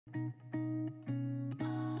Please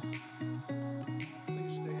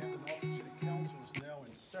stand. The Norfolk City Council is now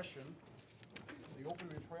in session. The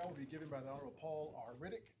opening prayer will be given by the Honorable Paul R.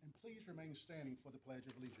 Riddick, and please remain standing for the Pledge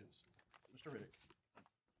of Allegiance. Mr. Riddick.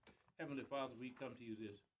 Heavenly Father, we come to you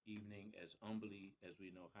this evening as humbly as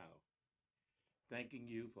we know how, thanking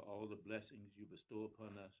you for all the blessings you bestow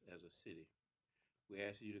upon us as a city. We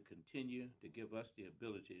ask you to continue to give us the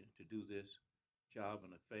ability to do this job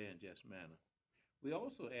in a fair and just manner. We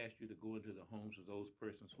also ask you to go into the homes of those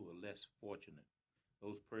persons who are less fortunate,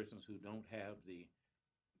 those persons who don't have the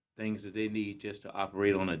things that they need just to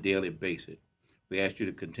operate on a daily basis. We ask you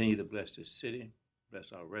to continue to bless this city,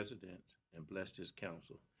 bless our residents, and bless this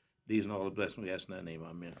council. These and all the blessings we ask in thy name.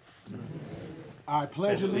 Amen. I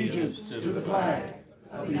pledge allegiance to the flag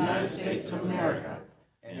of the United States of America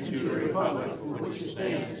and to the republic for which it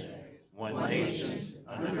stands, one nation,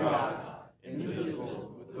 under God,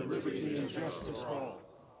 indivisible, with liberty and justice for all.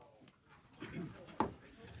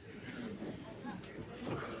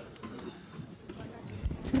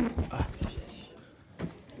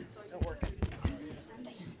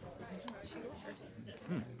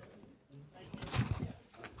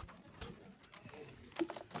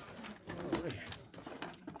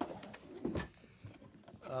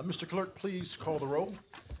 Mr. Clerk, please call the roll.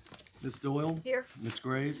 Ms. Doyle? Here. Ms.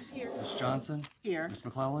 Graves? Here. Ms. Johnson? Here. Ms.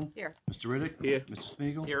 McClellan? Here. Mr. Riddick? Here. Mr.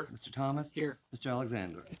 Spiegel? Here. Mr. Thomas? Here. Mr.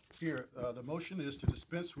 Alexander? Here, the motion is to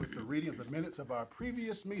dispense with the reading of the minutes of our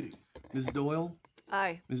previous meeting. Ms. Doyle?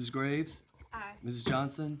 Aye. Mrs. Graves? Aye. Mrs.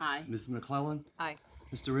 Johnson? Aye. Mrs. McClellan? Aye.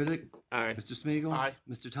 Mr. Riddick? Aye. Mr. Spiegel? Aye.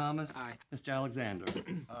 Mr. Thomas? Aye. Mr. Alexander?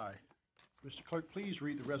 Aye. Mr. Clerk, please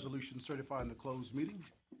read the resolution certifying the closed meeting.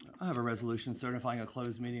 I have a resolution certifying a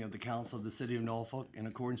closed meeting of the Council of the City of Norfolk in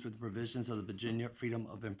accordance with the provisions of the Virginia Freedom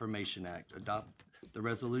of Information Act. Adopt the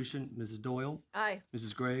resolution. Mrs. Doyle? Aye.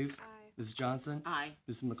 Mrs. Graves? Aye. Mrs. Johnson? Aye.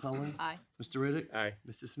 Mrs. McClellan? Aye. Mr. Riddick? Aye.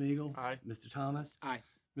 Mr. Spiegel? Aye. Mr. Thomas? Aye.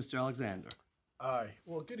 Mr. Alexander? Aye.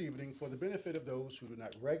 Well, good evening. For the benefit of those who do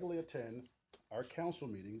not regularly attend our council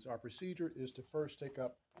meetings, our procedure is to first take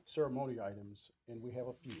up ceremony items, and we have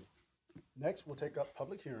a few. Next, we'll take up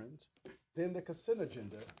public hearings, then the consent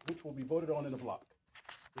agenda, which will be voted on in a block.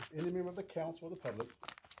 If any member of the council or the public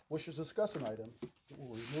wishes to discuss an item, it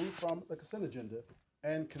will be removed from the consent agenda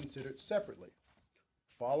and considered separately.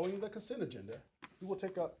 Following the consent agenda, we will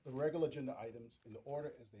take up the regular agenda items in the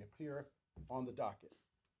order as they appear on the docket.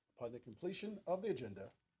 Upon the completion of the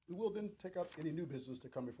agenda, we will then take up any new business to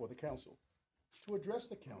come before the council. To address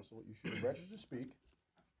the council, you should register to speak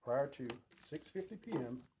prior to 6:50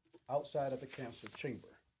 p.m. outside of the council chamber.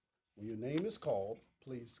 When your name is called,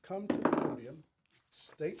 please come to the podium,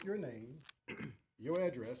 state your name, your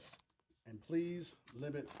address, and please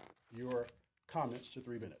limit your comments to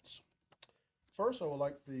 3 minutes. First, I would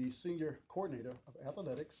like the Senior Coordinator of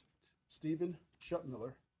Athletics, Stephen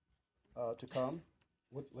Schuttmiller, to come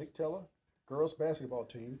with Lake Teller girls basketball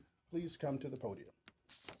team. Please come to the podium.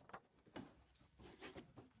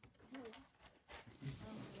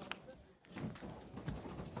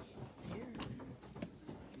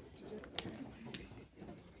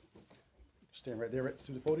 Stand right there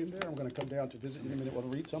to the podium there. I'm going to come down to visit you in a minute. I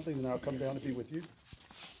want to read something, and I'll come down to be with you.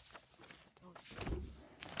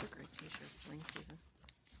 Those are great t-shirts, spring season.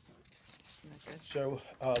 Isn't that good? So,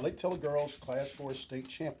 Lake Teller girls, Class 4 state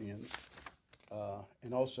champions,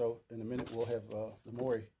 and also in a minute we'll have the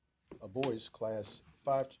Maury boys, Class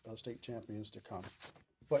 5 state champions to come.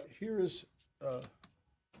 But here is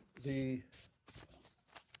the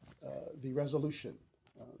resolution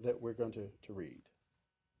that we're going to read.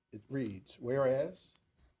 It reads, whereas,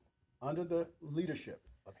 under the leadership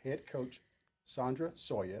of head coach Sandra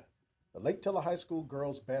Sawyer, the Lake Teller High School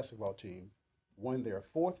girls basketball team won their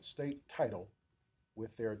 4th state title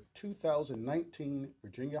with their 2019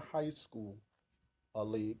 Virginia High School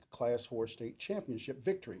League Class 4 state championship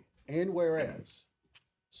victory. And whereas,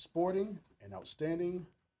 sporting an outstanding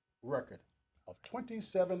record of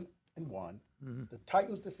 27-1, the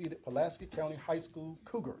Titans defeated Pulaski County High School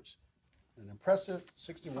Cougars an impressive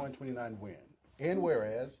 61-29 win. And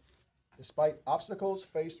whereas, despite obstacles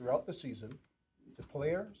faced throughout the season, the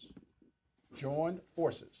players joined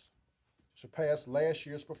forces to surpass last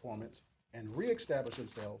year's performance and reestablish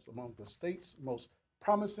themselves among the state's most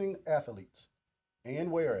promising athletes.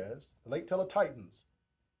 And whereas, the Lake Teller Titans,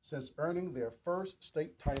 since earning their first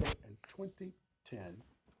state title in 2010,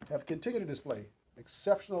 have continued to display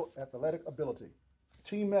exceptional athletic ability,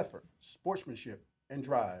 team effort, sportsmanship, and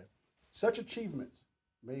drive. Such achievements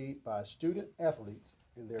made by student athletes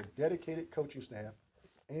and their dedicated coaching staff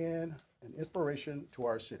and an inspiration to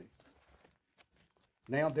our city.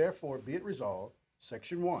 Now, therefore, be it resolved,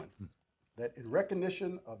 Section 1, that in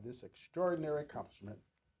recognition of this extraordinary accomplishment,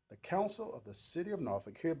 the Council of the City of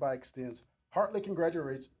Norfolk hereby extends heartily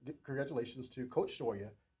congratulations to Coach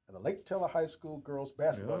Sawyer and the Lake Taylor High School girls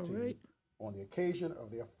basketball team on the occasion of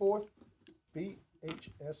their fourth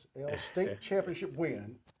BHSL State Championship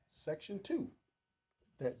win, Section 2,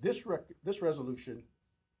 that this resolution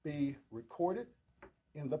be recorded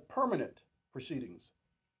in the permanent proceedings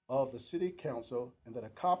of the City Council and that a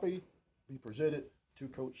copy be presented to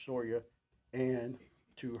Coach Sawyer and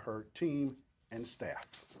to her team and staff.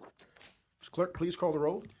 Mr. Clerk, please call the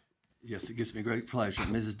roll. Yes, it gives me great pleasure.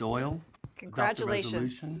 Mrs. Doyle? Congratulations. Adopt the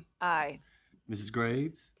resolution. Aye. Mrs.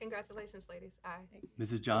 Graves? Congratulations, ladies. Aye.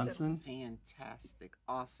 Mrs. Johnson? Fantastic,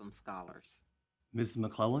 awesome scholars. Mrs.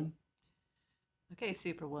 McClellan? Okay,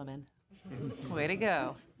 Superwoman. Way to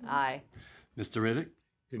go. Aye. Mr. Riddick?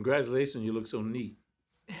 Congratulations, you look so neat.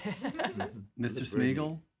 Mr.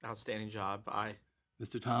 Smeagol? Outstanding job. Aye.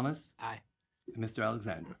 Mr. Thomas? Aye. And Mr.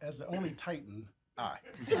 Alexander? As the only Titan, aye.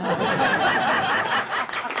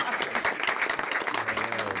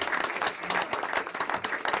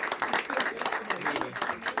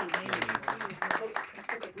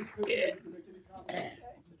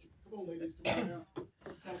 Come on, ladies, come on now.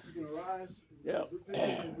 You're gonna rise. Yeah. We're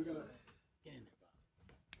gonna Okay,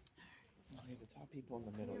 the top people in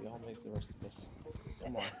the middle. Y'all make the rest of this.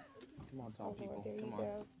 Come on. Come on, top people. Come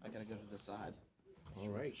on. I gotta go to the side. All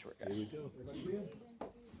right, here we go.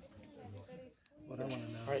 What I want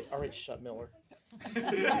to know. All right, shut Miller.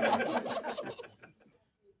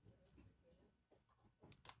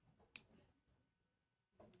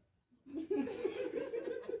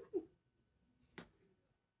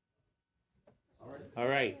 All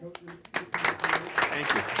right.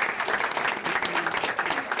 Thank you.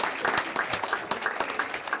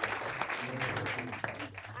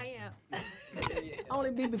 I am.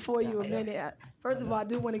 Only be before you a minute. First of all, I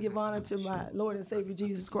do want to give honor to my Lord and Savior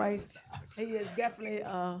Jesus Christ. He is definitely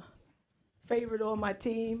a favorite on my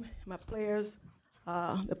team, my players,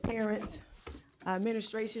 the parents,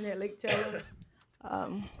 administration at Lake Taylor.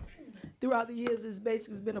 Throughout the years, it's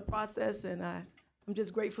basically been a process, and I'm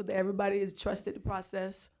just grateful that everybody has trusted the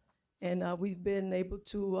process, and we've been able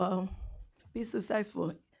to be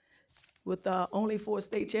successful with only 4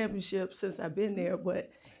 state championships since I've been there, but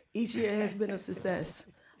each year has been a success.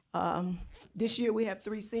 This year we have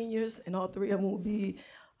 3 seniors, and all 3 of them will be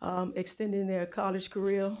extending their college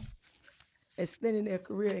career, extending their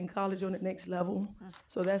career in college on the next level.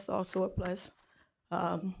 So that's also a plus.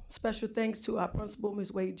 Special thanks to our principal,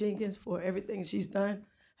 Ms. Wade Jenkins, for everything she's done.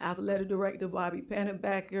 Athletic director, Bobby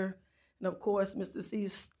Pannenbacker, and of course, Mr.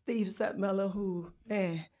 Steve Settmiller, who,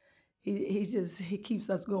 man, he keeps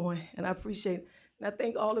us going, and I appreciate it. And I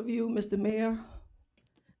thank all of you, Mr. Mayor,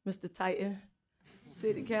 Mr. Titan,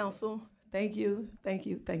 City Council. Thank you, thank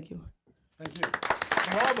you, thank you. Thank you.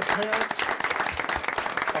 And all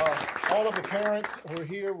of the parents who are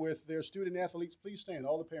here with their student athletes, please stand.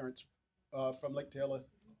 All the parents from Lake Taylor,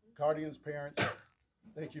 guardians, parents,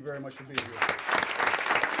 thank you very much for being here.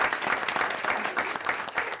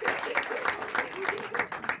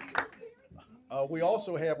 We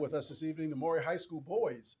also have with us this evening the Maury High School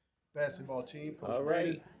boys basketball team. Coach All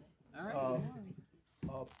Brandon, right.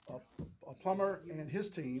 Plummer and his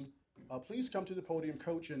team. Please come to the podium,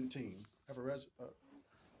 coach and team. Have a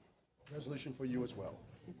resolution for you as well.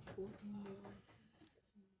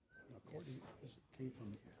 Courtney came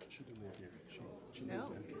from, she didn't live here. She No,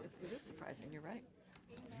 moved in. it is surprising. You're right.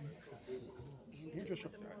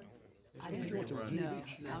 I I didn't. No,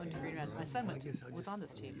 I went to Green Red. My son was on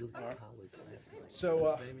this team.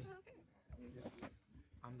 So,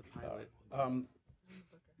 I'm the pilot.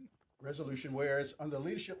 resolution, whereas under the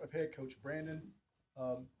leadership of head coach Brandon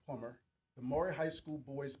Plummer, the Maury High School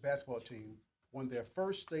boys basketball team won their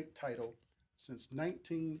first state title since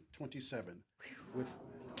 1927 with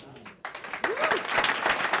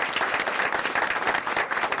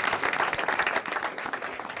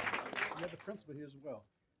we have the principal here as well.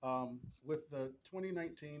 With the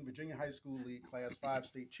 2019 Virginia High School League Class 5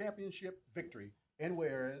 state championship victory, and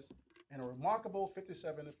whereas in a remarkable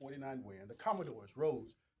 57-49 win, the Commodores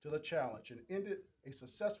rose to the challenge and ended a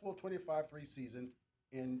successful 25-3 season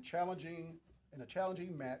in a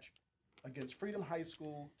challenging match against Freedom High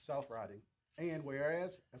School South Riding. And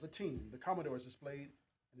whereas, as a team, the Commodores displayed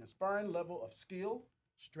an inspiring level of skill,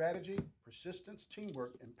 strategy, persistence,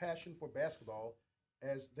 teamwork, and passion for basketball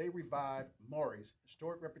as they revived Maury's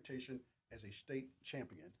historic reputation as a state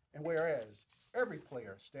champion. And whereas every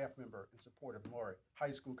player, staff member, and supporter of Maury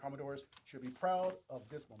High School Commodores should be proud of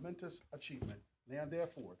this momentous achievement, now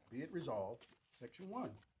therefore be it resolved, Section 1,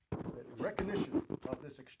 that in recognition of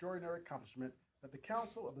this extraordinary accomplishment, that the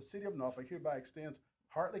Council of the City of Norfolk hereby extends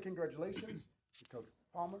heartily congratulations to Coach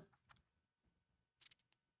Palmer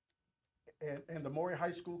and the Maury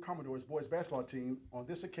High School Commodores boys basketball team on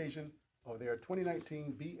this occasion of their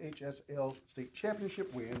 2019 VHSL State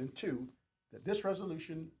Championship win, and two, that this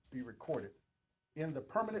resolution be recorded in the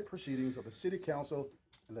permanent proceedings of the City Council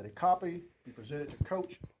and that a copy be presented to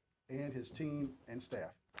Coach and his team and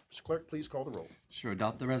staff. Mr. Clerk, please call the roll. Sure,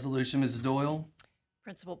 adopt the resolution. Mrs. Doyle?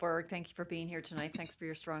 Principal Berg, thank you for being here tonight. Thanks for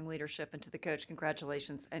your strong leadership. And to the coach,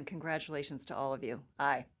 congratulations. And congratulations to all of you.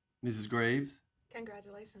 Aye. Mrs. Graves?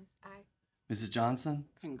 Congratulations. Aye. Mrs. Johnson?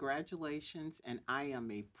 Congratulations, and I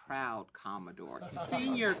am a proud Commodore,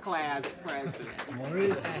 senior class president.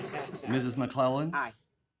 Mrs. McClellan? Aye.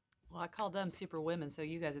 Well, I call them super women, so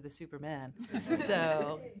you guys are the supermen.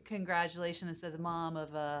 So congratulations as a mom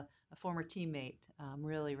of a former teammate. I'm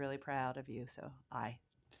really, really proud of you, so aye.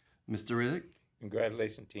 Mr. Riddick?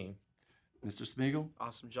 Congratulations, team. Mr. Smeagol?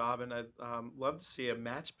 Awesome job, and I'd love to see a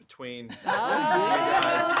match between you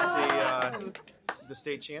guys to see the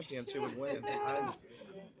state champions who would win.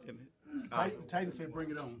 Titan said bring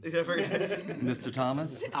it on. Mr.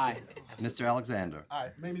 Thomas? Aye. Mr. Alexander? All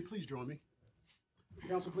right, Mamie, please join me.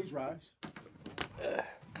 Council, please rise. All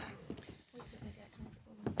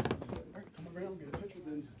right, come around, get a picture,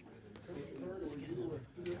 then Coach Bird, or you, or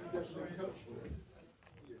you guys are coach.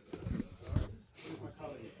 Here's my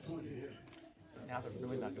colleague. Come on here. Now they're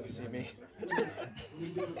really not going to see me.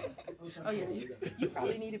 Oh, yeah, you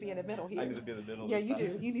probably need to be in the middle here. I need to be in the middle. Yeah, this you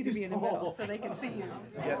time. do. You need to be in the middle so they can see you.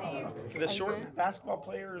 Yeah. The short basketball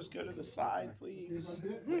players go to the side, please.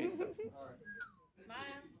 Wait, that's...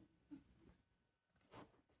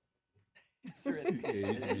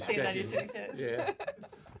 Stand on your tippy toes. Yeah.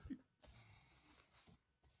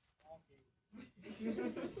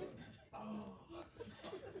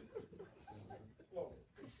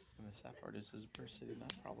 And the sad part is we're sitting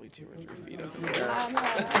not probably 2 or 3 feet up in the air.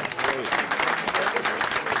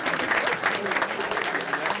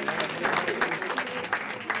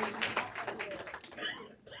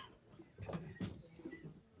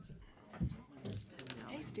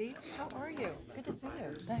 Hey, Steve. How are you? Good to see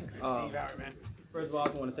you. Thanks. First of all, I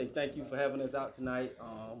want to say thank you for having us out tonight.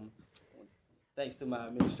 Thanks to my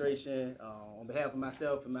administration. On behalf of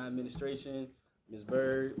myself and my administration, Ms.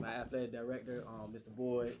 Bird, my athletic director, Mr.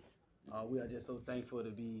 Boyd, we are just so thankful to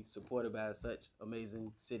be supported by such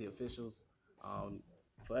amazing city officials.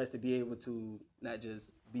 For us to be able to not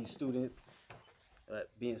just be students, but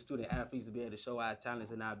being student athletes, to be able to show our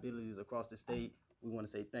talents and our abilities across the state, we want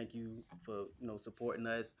to say thank you for supporting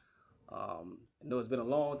us. I know it's been a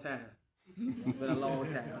long time. It's been a long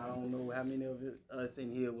time. I don't know how many of us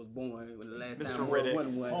in here was born when the last Mr. time Riddick. we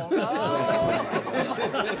won one.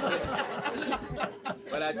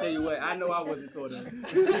 But I tell you what, I know I wasn't caught up.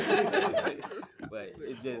 But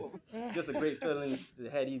it's just a great feeling to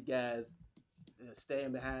have these guys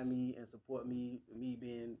stand behind me and support me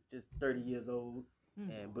being just 30 years old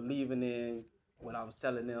and believing in what I was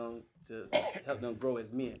telling them to help them grow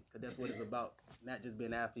as men, because that's what it's about. Not just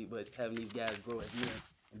being an athlete, but having these guys grow as men.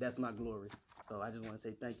 And that's my glory. So I just want to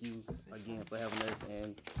say thank you again for having us.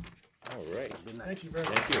 And All right. good night. Thank you very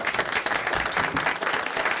much. Thank you.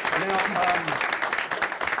 Now,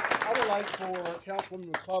 I would like for Councilwoman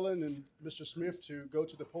McClellan and Mr. Smith to go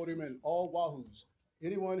to the podium, and all Wahoos,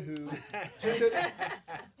 anyone who attended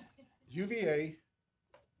UVA,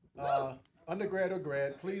 undergrad or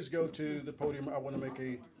grad, please go to the podium. I want to make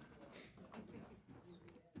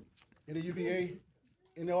any UVA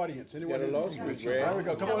in the audience. Anyone? Got a law school grad. There we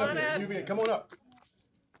go. Come on up here. UVA, come on up.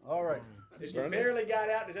 All right. If you barely got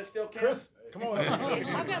out, does that still count? Chris, come on up.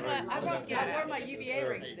 I wore my UVA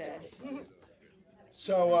ring today.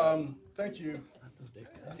 So, thank you.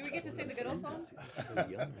 Do we get to sing the good old song?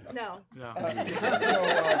 No.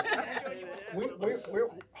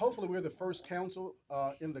 Hopefully we're the first council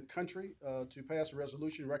in the country to pass a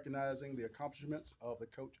resolution recognizing the accomplishments of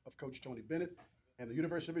Coach Tony Bennett and the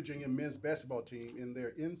University of Virginia men's basketball team in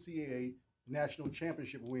their NCAA national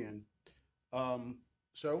championship win.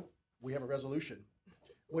 So we have a resolution.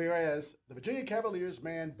 Whereas the Virginia Cavaliers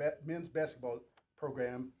men's basketball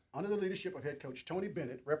program, under the leadership of head coach Tony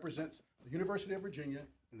Bennett, represents the University of Virginia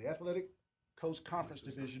in the Athletic Coast Conference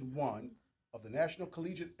Division I of the National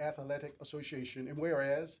Collegiate Athletic Association. And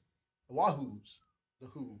whereas the Wahoos,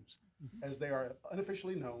 as they are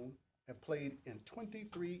unofficially known, have played in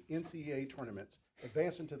 23 NCAA tournaments,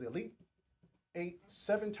 advancing to the Elite Eight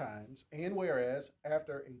 7 times, and whereas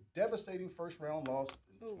after a devastating first-round loss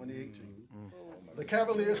in 2018, the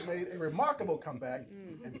Cavaliers made a remarkable comeback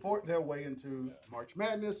and fought their way into March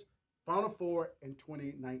Madness, Final Four in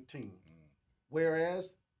 2019.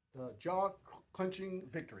 Whereas the clinching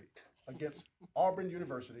victory against Auburn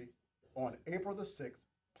University on April the 6th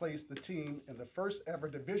placed the team in the first ever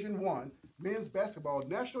Division I men's basketball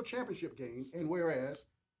national championship game. And whereas,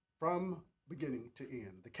 from beginning to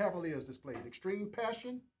end, the Cavaliers displayed extreme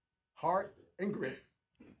passion, heart, and grit,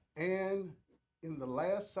 and in the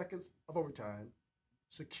last seconds of overtime,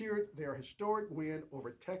 secured their historic win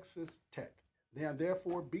over Texas Tech. Now,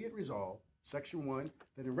 therefore, be it resolved, Section 1,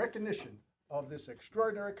 that in recognition of this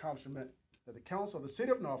extraordinary accomplishment, that the Council of the City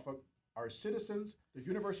of Norfolk, our citizens, the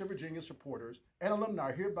University of Virginia supporters, and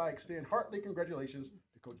alumni hereby extend heartily congratulations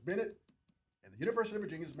to Coach Bennett and the University of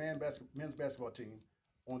Virginia's men's basketball team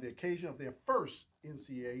on the occasion of their first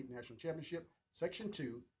NCAA National Championship. Section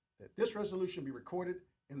 2, that this resolution be recorded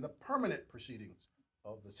in the permanent proceedings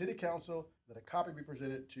of the City Council, that a copy be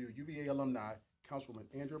presented to UVA alumni, Councilwoman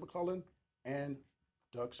Andrea McClellan and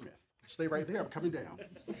Doug Smith. Stay right there, I'm coming down.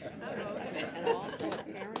 And also a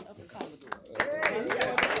parent of the Commodore.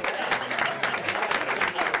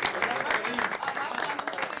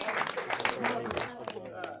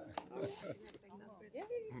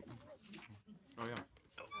 Oh, yeah.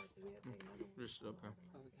 Just, okay.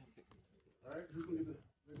 All right, who's gonna get the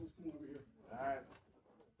spoon over here? All right.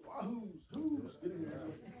 Who's? Get in here.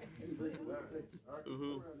 All right.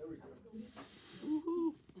 Ooh-hoo. There we go.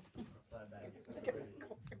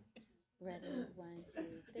 Ready? 1, 2,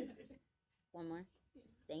 3. One more.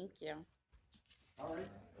 Thank you. All right.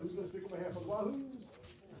 Who's gonna speak on behalf of the Wahoos?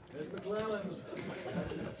 Ms. McClellan.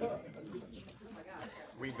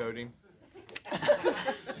 We voting?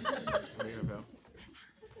 We need to vote.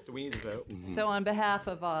 Do we need to vote? So on behalf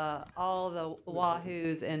of all the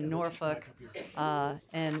Wahoos in Norfolk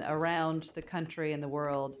and around the country and the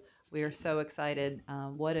world, we are so excited.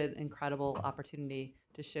 What an incredible opportunity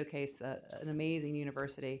to showcase an amazing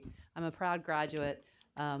university. I'm a proud graduate.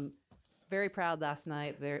 Very proud last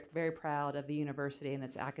night, very, very proud of the university and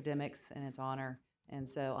its academics and its honor. And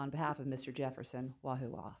so on behalf of Mr. Jefferson,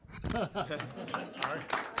 wahoo wah. All right.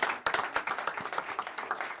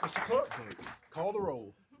 Mr. Clerk, call the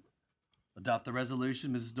roll. Adopt the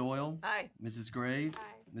resolution. Mrs. Doyle? Aye. Mrs. Graves?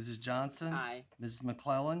 Aye. Mrs. Johnson? Aye. Mrs.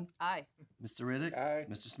 McClellan? Aye. Mr. Riddick? Aye.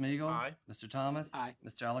 Mr. Smeagol? Aye. Mr. Thomas? Aye.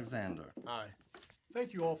 Mr. Alexander? Aye.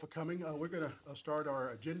 Thank you all for coming. We're going to start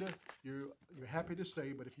our agenda. You're happy to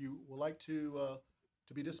stay, but if you would like to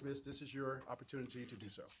be dismissed, this is your opportunity to do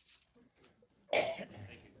so.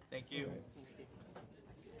 Thank you.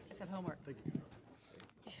 Let's have homework. Thank you.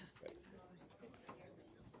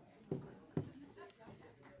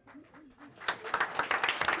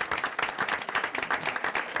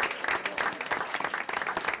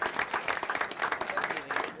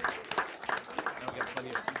 Now we got plenty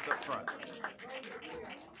of seats up front.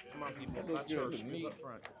 Come on, people, it's not church, move up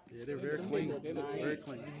front. Yeah, they're very clean. Very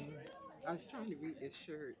clean. I was trying to read this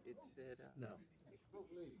shirt. It said, no.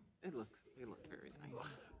 They look very nice.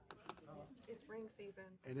 It's ring season.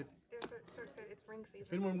 And if Their shirt said it's ring season.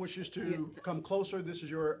 anyone wishes to come closer, this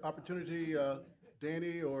is your opportunity.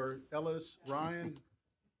 Danny or Ellis, Ryan.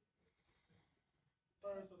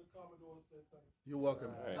 You're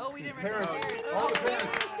welcome. Oh, we didn't Parents, all the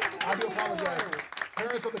parents, I do apologize.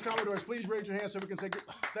 Parents of the Commodores, please raise your hands so we can say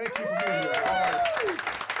thank you for being here. All right.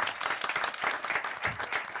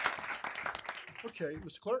 Okay,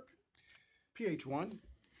 Mr. Clerk, PH1.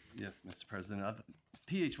 Yes, Mr. President.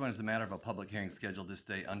 PH1 is a matter of a public hearing scheduled this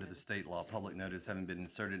day under the state law. Public notice having been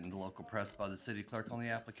inserted in the local press by the city clerk on the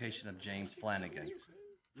application of James Flanagan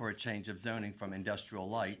for a change of zoning from industrial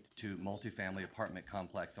light to multifamily apartment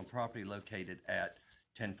complex on property located at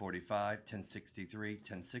 1045, 1063,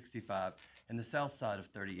 1065, and the south side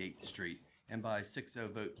of 38th Street, and by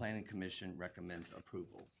 6-0 vote, Planning Commission recommends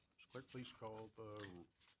approval. Mr. Clerk, please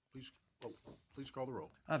call the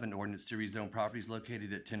roll. I have an ordinance to rezone properties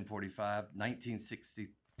located at 1045, 1960,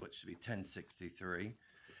 what should be 1063,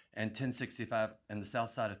 and 1065 and the south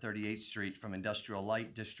side of 38th Street from industrial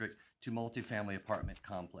light district to multifamily apartment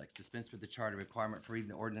complex. Dispense with the charter requirement for reading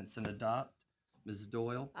the ordinance and adopt. Mrs.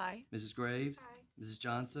 Doyle? Aye. Mrs. Graves? Aye. Mrs.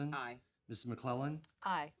 Johnson? Aye. Mrs. McClellan?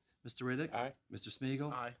 Aye. Mr. Riddick? Aye. Mr.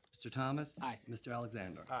 Smeagol? Aye. Mr. Thomas? Aye. Mr.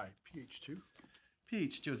 Alexander? Aye. PH2.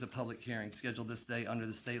 PH2 is a public hearing scheduled this day under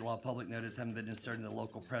the state law. Public notice having been inserted in the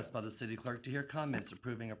local press by the city clerk to hear comments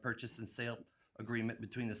approving a purchase and sale agreement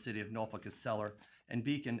between the city of Norfolk as seller and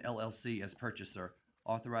Beacon LLC as purchaser,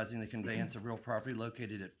 authorizing the conveyance of real property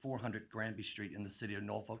located at 400 Granby Street in the city of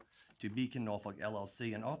Norfolk to Beacon Norfolk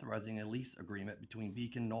LLC, and authorizing a lease agreement between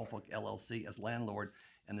Beacon Norfolk LLC as landlord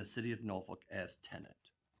and the city of Norfolk as tenant.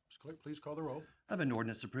 Mr. Clerk, please call the roll. I have an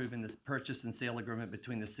ordinance approving this purchase and sale agreement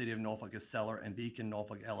between the City of Norfolk as seller and Beacon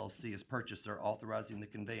Norfolk LLC as purchaser, authorizing the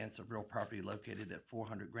conveyance of real property located at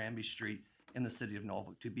 400 Granby Street in the city of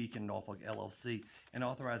Norfolk to Beacon Norfolk LLC and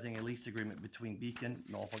authorizing a lease agreement between Beacon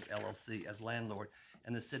Norfolk LLC as landlord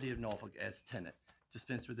and the city of Norfolk as tenant.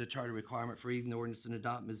 Dispense with the charter requirement for reading the ordinance and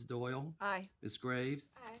adopt. Ms. Doyle? Aye. Ms. Graves?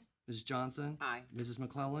 Aye. Ms. Johnson? Aye. Mrs.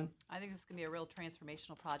 McClellan? I think this is going to be a real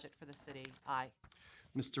transformational project for the city. Aye.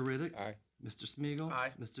 Mr. Riddick? Aye. Mr. Smiegel?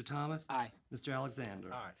 Aye. Mr. Thomas? Aye. Mr.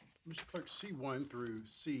 Alexander? Aye. Mr. Clerk, C1 through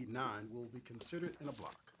C9 will be considered in a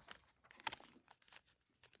block.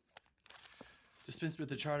 Dispense with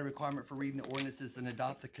the charter requirement for reading the ordinances and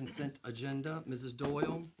adopt the consent agenda. Mrs.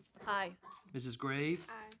 Doyle? Aye. Mrs. Graves?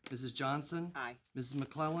 Aye. Mrs. Johnson? Aye. Mrs.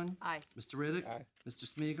 McClellan? Aye. Mr. Riddick? Aye. Mr.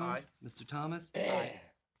 Smiegel? Aye. Mr. Thomas?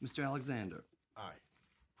 Mr. Alexander? Aye.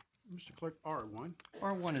 Mr. Clerk, R1.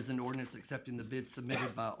 R1 is an ordinance accepting the bid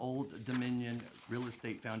submitted by Old Dominion Real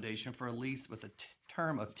Estate Foundation for a lease with a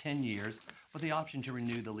term of 10 years with the option to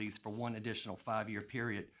renew the lease for one additional 5-year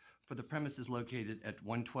period for the premises located at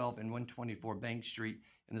 112 and 124 Bank Street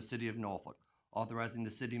in the city of Norfolk, authorizing the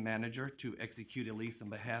city manager to execute a lease on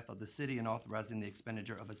behalf of the city and authorizing the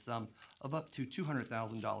expenditure of a sum of up to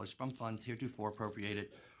 $200,000 from funds heretofore appropriated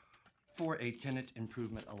for a tenant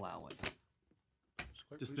improvement allowance. Mr.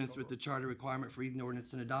 Clerk, please Dispense call with the the charter requirement for reading the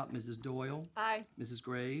ordinance and adopt. Mrs. Doyle? Aye. Mrs.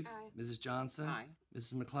 Graves? Aye. Mrs. Johnson? Aye.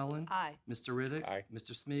 Mrs. McClellan? Aye. Mr. Riddick? Aye.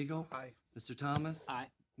 Mr. Smiegel? Aye. Mr. Thomas? Aye.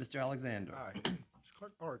 Mr. Alexander? Aye. Mr.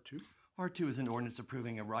 Clerk, R2. R2 is an ordinance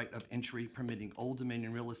approving a right of entry permitting Old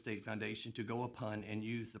Dominion Real Estate Foundation to go upon and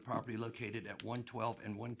use the property located at 112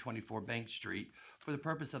 and 124 Bank Street for the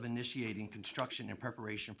purpose of initiating construction in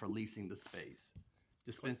preparation for leasing the space.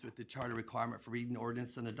 Dispense with the charter requirement for reading the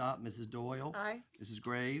ordinance and adopt. Mrs. Doyle? Aye. Mrs.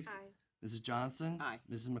 Graves? Aye. Mrs. Johnson? Aye.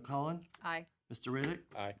 Mrs. McClellan? Aye. Mr. Riddick?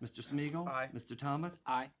 Aye. Mr. Smiegel? Aye. Mr. Thomas?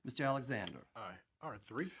 Aye. Mr. Alexander? Aye.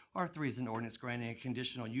 R3. R3 is an ordinance granting a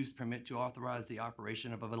conditional use permit to authorize the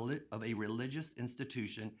operation of a religious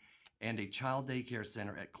institution and a child daycare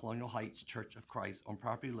center at Colonial Heights Church of Christ on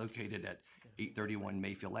property located at 831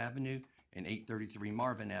 Mayfield Avenue and 833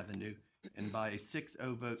 Marvin Avenue, and by a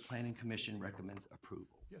 6-0 vote, Planning Commission recommends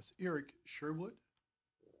approval. Yes, Eric Sherwood.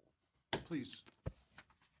 Please.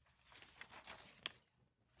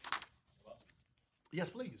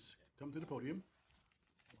 Yes, please. Come to the podium.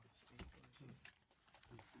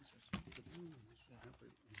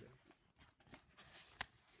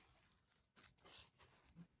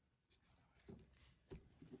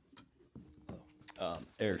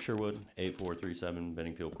 Eric Sherwood, 8437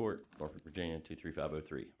 Benningfield Court, Norfolk, Virginia,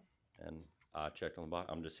 23503. And I checked on the box.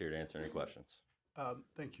 I'm just here to answer any questions.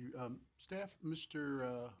 Thank you. Staff,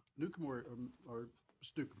 Mr. Newcomb or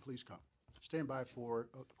Mr. Newcomb, please come. Stand by for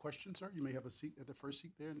questions, sir. You may have a seat at the first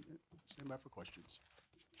seat there, and stand by for questions.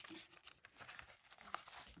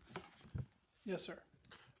 Yes, sir.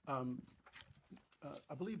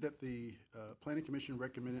 I believe that the Planning Commission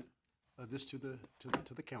recommended this to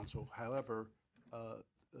the council. However,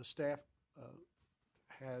 the staff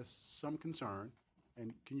has some concern,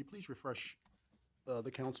 and can you please refresh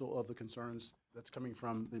the council of the concerns that's coming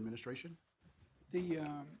from the administration?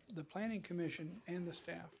 The Planning Commission and the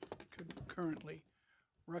staff currently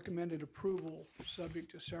recommended approval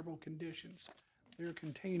subject to several conditions. They're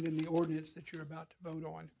contained in the ordinance that you're about to vote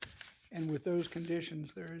on. And with those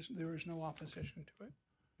conditions, there is no opposition to it.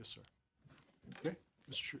 Yes, sir. Okay,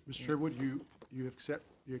 Mr. Sherwood, you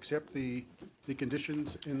accept the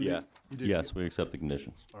conditions in the? Yeah. You do? Yes, we accept the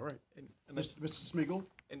conditions. All right. And Mr. Smiegel?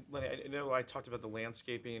 And Lenny, I know I talked about the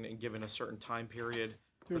landscaping and given a certain time period.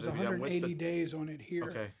 There's for it to be done. What's 180 days on it here.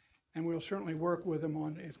 Okay. And we'll certainly work with them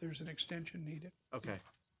on if there's an extension needed. Okay.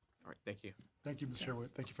 All right, thank you. Thank you, Mr.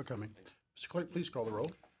 Sherwood. Thank you for coming. Mr. Clerk, please call the roll.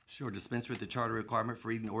 Sure. Dispense with the charter requirement for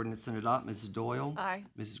reading the ordinance and adopt. Mrs. Doyle? Aye.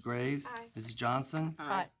 Mrs. Graves? Aye. Mrs. Johnson?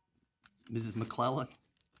 Aye. Mrs. McClellan?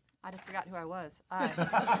 I forgot who I was. Aye.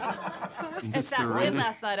 Mr. It's that win Riddick?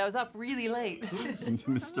 last night. I was up really late.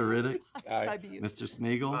 Mr. Riddick? Aye. Mr.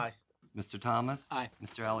 Smiegel? Aye. Mr. Thomas? Aye.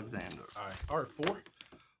 Mr. Alexander? Aye. R4.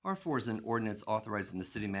 R4 is an ordinance authorizing the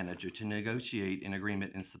city manager to negotiate an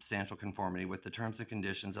agreement in substantial conformity with the terms and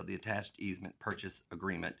conditions of the attached easement purchase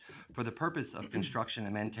agreement for the purpose of construction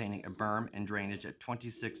and maintaining a berm and drainage at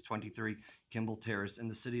 2623 Kimball Terrace in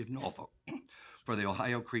the city of Norfolk for the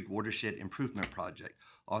Ohio Creek Watershed Improvement Project,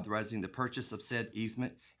 authorizing the purchase of said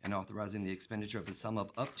easement and authorizing the expenditure of a sum of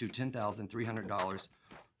up to $10,300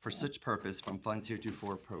 for such purpose from funds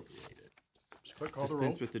heretofore appropriated. Mr. Clerk, call the roll.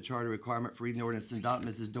 Dispense with the charter requirement for reading the ordinance and adopt.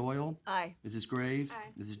 Mrs. Doyle? Aye. Mrs. Graves?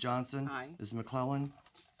 Aye. Mrs. Johnson? Aye. Mrs. McClellan?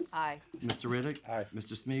 Aye. Mr. Riddick? Aye.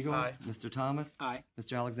 Mr. Smiegel? Aye. Mr. Thomas? Aye.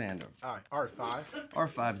 Mr. Alexander? Aye. R5.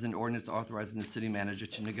 R5 is an ordinance authorizing the city manager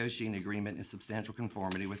to negotiate an agreement in substantial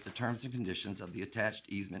conformity with the terms and conditions of the attached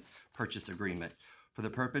easement purchase agreement for the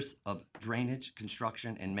purpose of drainage,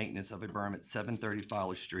 construction, and maintenance of a berm at 730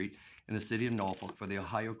 Fowler Street in the city of Norfolk for the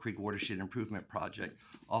Ohio Creek Watershed Improvement Project,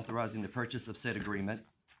 authorizing the purchase of said agreement,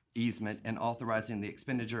 easement, and authorizing the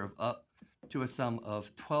expenditure of up to a sum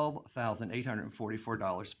of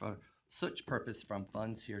 $12,844 for such purpose from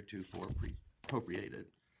funds heretofore appropriated.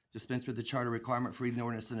 Dispense with the charter requirement for reading the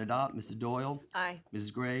ordinance and adopt. Mrs. Doyle? Aye.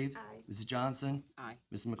 Mrs. Graves? Aye. Mrs. Johnson? Aye.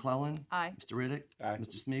 Mrs. McClellan? Aye. Mr. Riddick? Aye.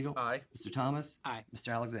 Mr. Smiegel? Aye. Mr. Thomas? Aye.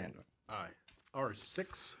 Mr. Alexander? Aye.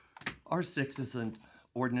 R6. R6 is an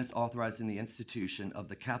ordinance authorizing the institution of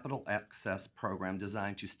the Capital Access Program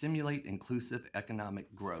designed to stimulate inclusive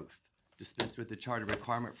economic growth. Dispense with the charter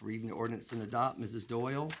requirement for reading the ordinance and adopt. Mrs.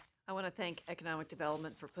 Doyle? I want to thank Economic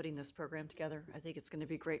Development for putting this program together. I think it's going to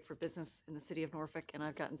be great for business in the city of Norfolk, and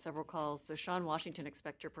I've gotten several calls. So Sean Washington,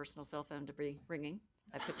 expect your personal cell phone to be ringing.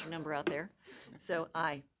 I put your number out there. So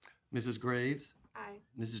aye. Mrs. Graves? Aye.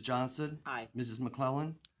 Mrs. Johnson? Aye. Mrs.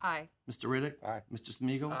 McClellan? Aye. Mr. Riddick? Aye. Mr.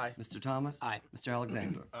 Smiegel? Aye. Mr. Thomas? Aye. Mr.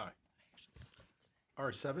 Alexander? Aye.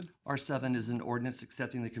 R7. R7 is an ordinance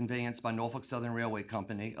accepting the conveyance by Norfolk Southern Railway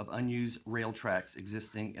Company of unused rail tracks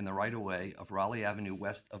existing in the right-of-way of Raleigh Avenue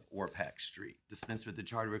west of Orpac Street. Dispense with the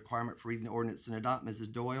charter requirement for reading the ordinance and adopt.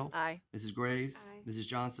 Mrs. Doyle? Aye. Mrs. Graves? Aye. Mrs.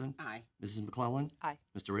 Johnson? Aye. Mrs. McClellan? Aye.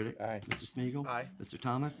 Mr. Riddick? Aye. Mr. Smiegel? Aye. Mr.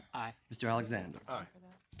 Thomas? Aye. Mr. Alexander? Aye.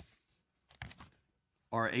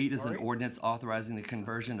 R8 is an R8. ordinance authorizing the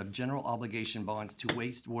conversion of general obligation bonds to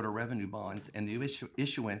wastewater revenue bonds and the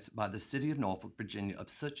issuance by the city of Norfolk, Virginia of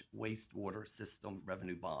such wastewater system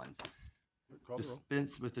revenue bonds. Call the roll.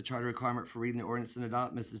 Dispense with the charter requirement for reading the ordinance and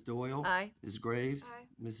adopt. Mrs. Doyle? Aye. Mrs. Graves? Aye.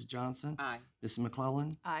 Mrs. Johnson? Aye. Mrs.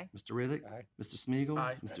 McClellan? Aye. Mr. Riddick? Aye. Mr. Smiegel?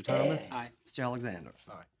 Aye. Mr. Thomas? Aye. Mr. Alexander?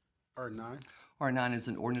 Aye. R9. R9 is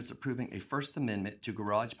an ordinance approving a First Amendment to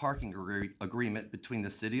garage parking agreement between the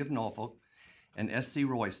City of Norfolk and SC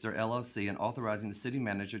Royster LLC and authorizing the city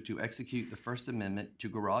manager to execute the First Amendment to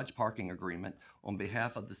garage parking agreement on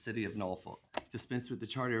behalf of the City of Norfolk. Dispense with the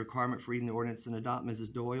charter requirement for reading the ordinance and adopt.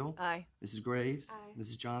 Mrs. Doyle? Aye. Mrs. Graves? Aye.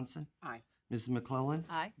 Mrs. Johnson? Aye. Mrs. McClellan?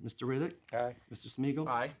 Aye. Mr. Riddick? Aye. Mr. Smiegel?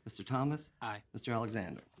 Aye. Mr. Thomas? Aye. Mr.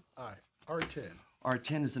 Alexander? Aye. R10.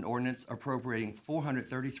 R10 is an ordinance appropriating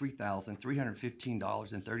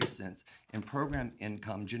 $433,315.30 in program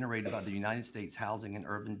income generated by the United States Housing and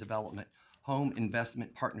Urban Development Home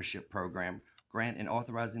Investment Partnership Program grant and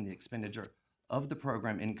authorizing the expenditure of the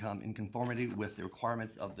program income in conformity with the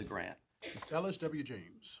requirements of the grant. Ms. Ellis W.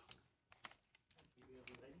 James.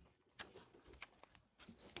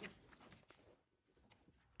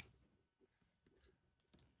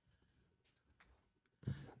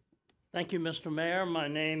 Thank you, Mr. Mayor. My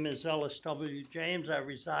name is Ellis W. James. I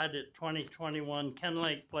reside at 2021 Ken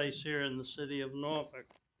Lake Place here in the city of Norfolk.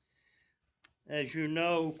 As you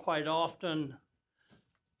know, quite often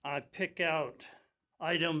I pick out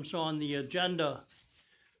items on the agenda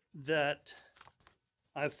that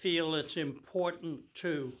I feel it's important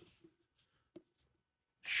to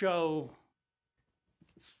show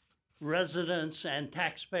residents and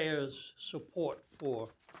taxpayers support for.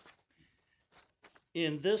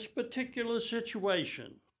 In this particular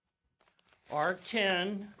situation,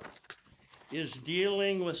 R10 is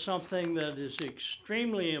dealing with something that is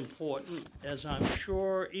extremely important, as I'm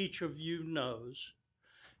sure each of you knows,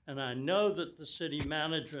 and I know that the city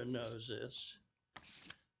manager knows this.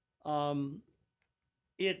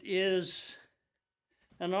 It is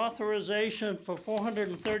an authorization for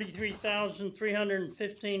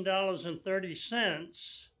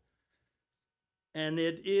 $433,315.30, and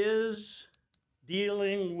it is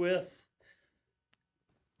dealing with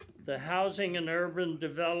the Housing and Urban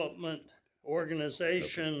Development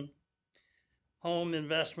Organization Home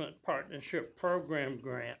Investment Partnership Program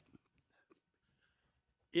grant.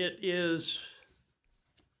 It is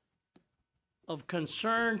of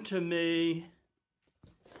concern to me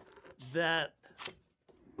that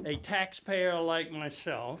a taxpayer like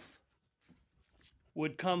myself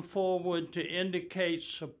would come forward to indicate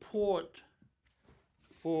support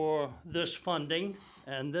for this funding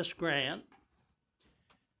and this grant,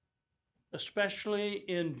 especially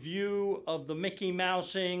in view of the Mickey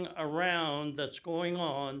Mousing around that's going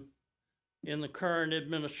on in the current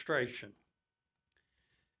administration.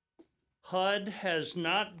 HUD has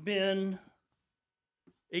not been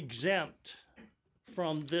exempt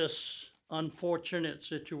from this unfortunate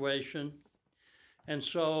situation. And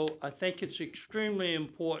so I think it's extremely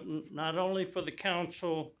important, not only for the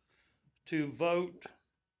council to vote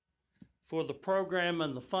for the program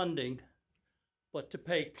and the funding, but to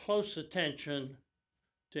pay close attention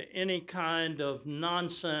to any kind of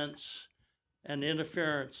nonsense and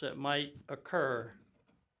interference that might occur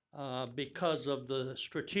because of the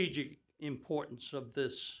strategic importance of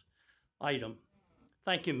this item.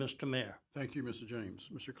 Thank you, Mr. Mayor. Thank you, Mr. James.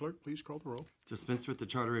 Mr. Clerk, please call the roll. Dispense with the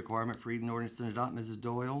charter requirement for reading the ordinance and adopt. Mrs.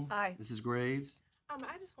 Doyle? Aye. Mrs. Graves?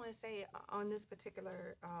 I just want to say on this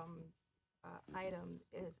particular item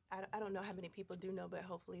is, I don't know how many people do know, but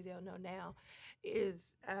hopefully they'll know now,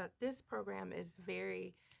 is this program is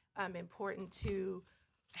very important to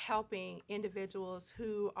helping individuals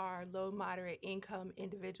who are low, moderate income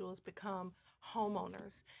individuals become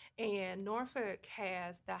homeowners. And Norfolk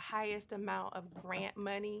has the highest amount of grant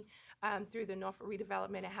money through the Norfolk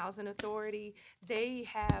Redevelopment and Housing Authority. They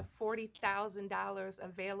have $40,000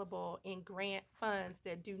 available in grant funds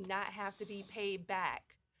that do not have to be paid back,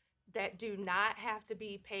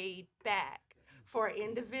 for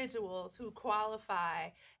individuals who qualify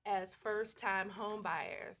as first-time home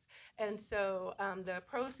buyers. And so the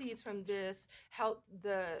proceeds from this help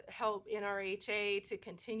NRHA to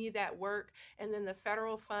continue that work. And then the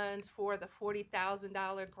federal funds for the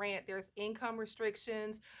 $40,000 grant, there's income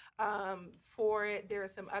restrictions for it. There are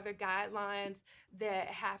some other guidelines that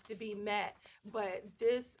have to be met. But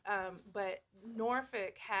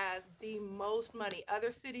Norfolk has the most money.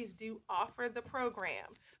 Other cities do offer the program.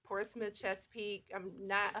 Portsmouth, Chesapeake, I'm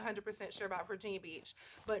not 100% sure about Virginia Beach,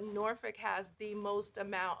 but Norfolk has the most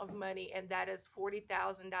amount of money, and that is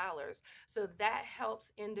 $40,000. So that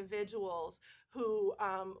helps individuals who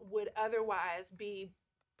would otherwise be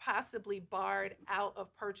possibly barred out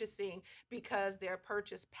of purchasing because their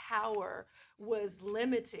purchase power was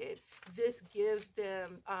limited. This gives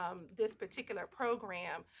them, this particular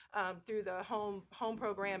program through the home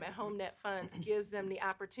program and home net funds gives them the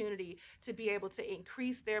opportunity to be able to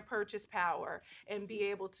increase their purchase power and be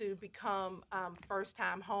able to become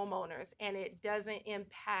first-time homeowners. And it doesn't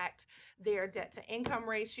impact their debt-to-income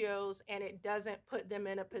ratios, and it doesn't put them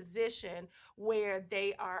in a position where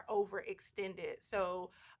they are overextended. So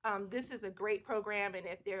this is a great program, and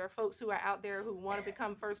if there are folks who are out there who want to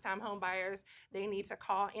become first-time home buyers, they need to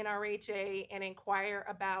call NRHA and inquire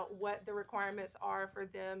about what the requirements are for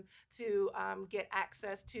them to get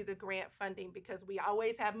access to the grant funding, because we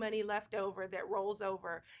always have money left over that rolls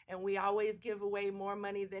over, and we always give away more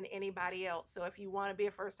money than anybody else. So if you want to be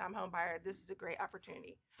a first-time home buyer, this is a great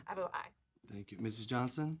opportunity. I vote aye. Thank you. Mrs.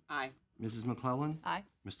 Johnson? Aye. Mrs. McClellan? Aye.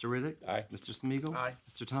 Mr. Riddick? Aye. Mr. Smigiel, Aye.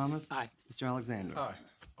 Mr. Thomas? Aye. Mr. Alexander? Aye.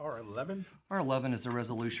 R11. R11 is a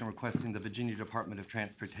resolution requesting the Virginia Department of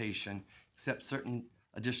Transportation accept certain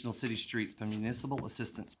additional city streets from municipal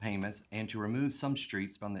assistance payments and to remove some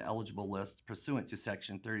streets from the eligible list pursuant to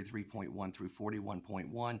Section 33.1 through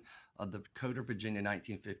 41.1 of the Code of Virginia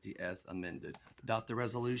 1950 as amended. Adopt the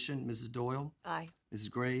resolution. Mrs. Doyle? Aye. Mrs.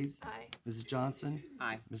 Graves? Aye. Mrs. Johnson?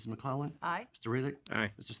 Aye. Mrs. McClellan? Aye. Mr. Riddick? Aye.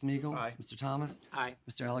 Mr. Smigiel, Aye. Mr. Thomas? Aye.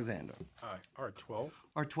 Mr. Alexander? Aye. R12.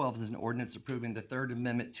 R12 is an ordinance approving the Third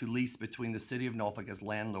Amendment to lease between the City of Norfolk as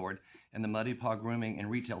landlord and the Muddy Paw Grooming and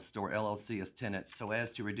Retail Store LLC as tenant, so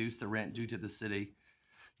as to reduce the rent due to the city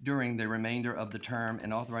during the remainder of the term,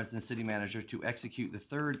 and authorizing the city manager to execute the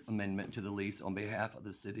Third Amendment to the lease on behalf of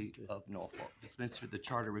the City of Norfolk. Dispense with the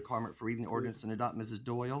charter requirement for reading the ordinance and adopt. Mrs.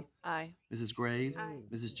 Doyle? Aye. Mrs. Graves? Aye.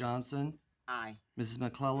 Mrs. Johnson? Aye. Mrs.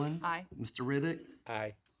 McClellan? Aye. Mr. Riddick?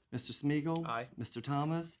 Aye. Mr. Smigiel, Aye. Mr.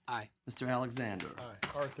 Thomas? Aye. Mr. Alexander? Aye.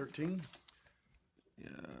 R13.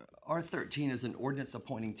 R13 is an ordinance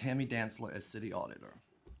appointing Tammy Dantzler as city auditor.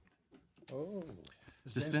 Oh.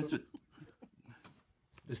 Dispense with.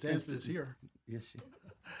 Ms. Dantzler is here. Yes, she.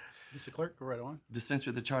 Mr. Clerk, go right on. Dispense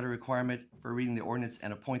with the charter requirement for reading the ordinance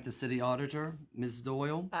and appoint the city auditor. Ms.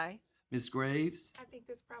 Doyle? Aye. Ms. Graves? I think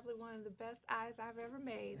that's probably one of the best ayes I've ever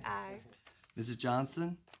made. Aye. Mrs.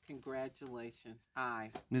 Johnson? Congratulations.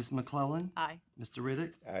 Aye. Ms. McClellan? Aye. Mr.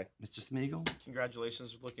 Riddick? Aye. Mr. Smigiel,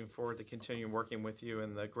 Congratulations. Looking forward to continuing working with you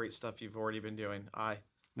and the great stuff you've already been doing. Aye.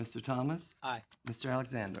 Mr. Thomas? Aye. Mr.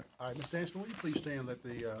 Alexander? All right, Ms. Dantzler, will you please stand and let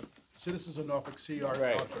the citizens of Norfolk see our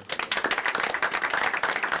Right. auditor?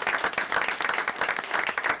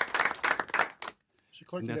 Mr.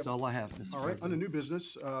 Clerk, And you that's have- all I have, Mr. All right, under President. new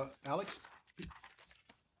business, Alex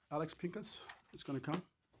Pincus is going to come.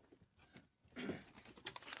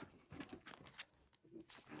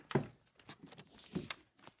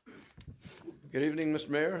 Good evening, Mr.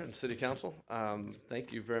 Mayor and City Council.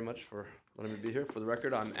 Thank you very much for letting me be here. For the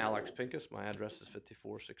record, I'm Alex Pincus. My address is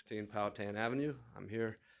 5416 Powhatan Avenue. I'm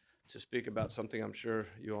here to speak about something I'm sure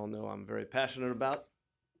you all know I'm very passionate about.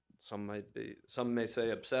 Some may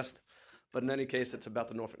say obsessed, but in any case, it's about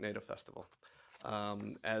the Norfolk Native Festival.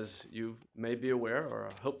 As you may be aware, or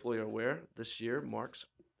hopefully are aware, this year marks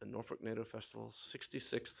the Norfolk Native Festival's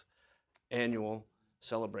 66th annual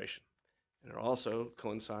celebration. And it also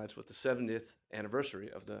coincides with the 70th anniversary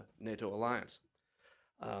of the NATO alliance.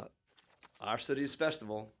 our city's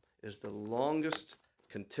festival is the longest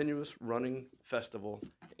continuous running festival,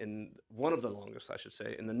 in one of the longest, I should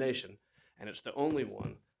say, in the nation, and it's the only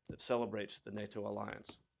one that celebrates the NATO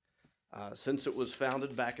alliance. Since it was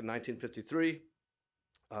founded back in 1953,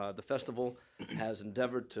 the festival has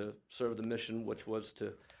endeavored to serve the mission, which was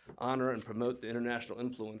to honor and promote the international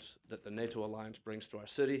influence that the NATO alliance brings to our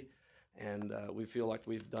city, and we feel like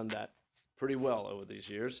we've done that pretty well over these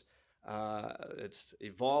years. It's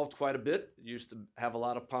evolved quite a bit. It used to have a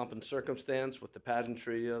lot of pomp and circumstance with the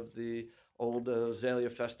pageantry of the old Azalea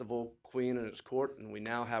Festival Queen and its court, and we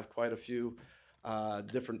now have quite a few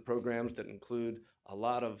different programs that include a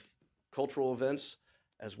lot of cultural events,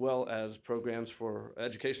 as well as programs for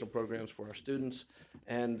educational programs for our students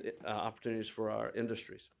and opportunities for our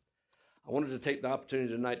industries. I wanted to take the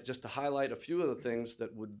opportunity tonight just to highlight a few of the things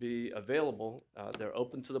that would be available. They're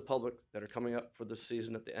open to the public that are coming up for this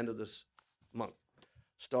season at the end of this month,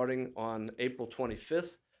 starting on April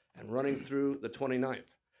 25th and running through the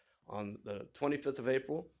 29th. On the 25th of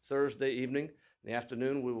April, Thursday evening, in the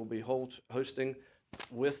afternoon, we will be hosting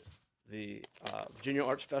with the Virginia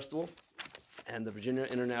Arts Festival and the Virginia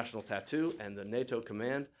International Tattoo and the NATO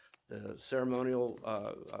Command, the ceremonial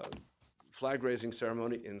flag-raising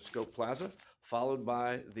ceremony in Scope Plaza, followed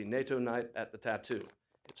by the NATO Night at the Tattoo.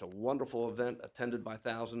 It's a wonderful event attended by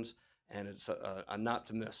thousands, and it's a not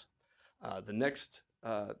to miss. The next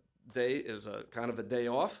day is a kind of a day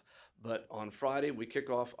off, but on Friday we kick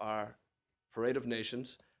off our Parade of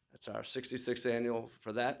Nations. It's our 66th annual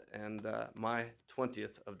for that, and my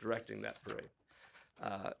 20th of directing that parade.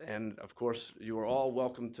 And of course, you are all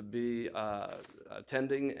welcome to be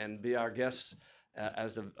attending and be our guests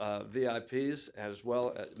as the VIPs, as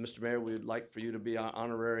well. Mr. Mayor, we would like for you to be our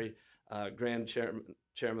honorary Grand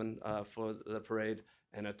Chairman for the parade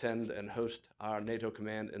and attend and host our NATO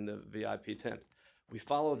Command in the VIP tent. We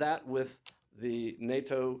follow that with the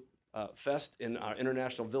NATO Fest in our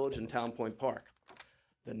International Village in Town Point Park.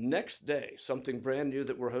 The next day, something brand new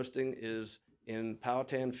that we're hosting is in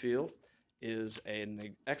Powhatan Field, is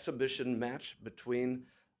an exhibition match between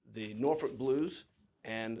the Norfolk Blues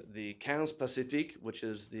and the Quinze Pacifique, which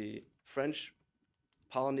is the French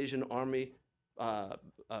Polynesian Army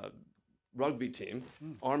rugby team,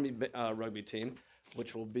 rugby team,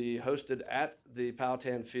 which will be hosted at the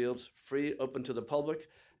Powhatan Fields, free, open to the public,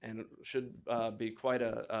 and should be quite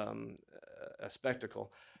a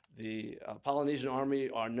spectacle. The Polynesian Army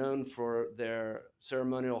are known for their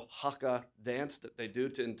ceremonial haka dance that they do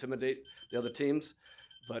to intimidate the other teams.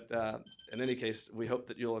 But in any case, we hope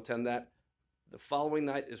that you'll attend that. The following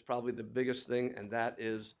night is probably the biggest thing, and that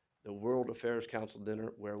is the World Affairs Council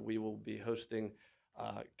dinner, where we will be hosting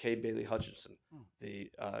Kay Bailey Hutchinson,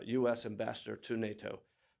 the U.S. ambassador to NATO.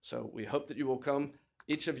 So we hope that you will come.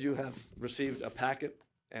 Each of you have received a packet,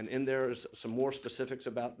 and in there is some more specifics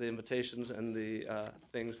about the invitations and the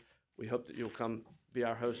things. We hope that you'll come, be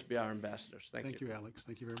our hosts, be our ambassadors. Thank you. Thank you, Alex.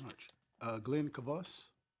 Thank you very much. Glenn Kovacs,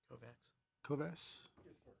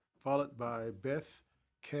 followed by Beth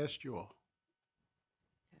Castro.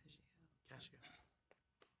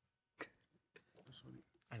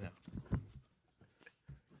 I know.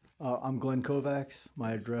 I'm Glenn Kovacs.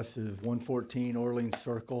 My address is 114 Orleans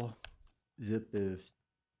Circle. Zip is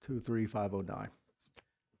 23509.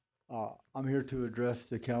 I'm here to address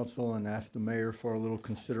the council and ask the mayor for a little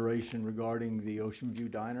consideration regarding the Ocean View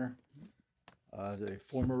Diner. As a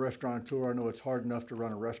former restaurateur, I know it's hard enough to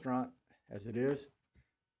run a restaurant as it is.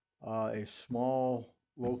 A small,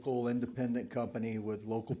 local, independent company with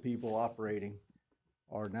local people operating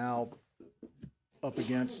are now up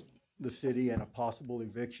against the city and a possible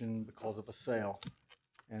eviction because of a sale.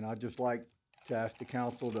 And I'd just like to ask the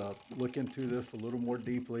council to look into this a little more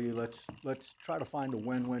deeply. Let's try to find a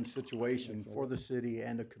win-win situation for the city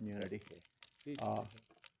and the community.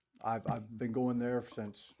 I've been going there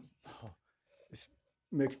since it's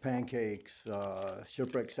Mixed Pancakes,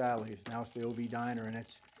 Shipwreck Sally's. Now it's the OV Diner, and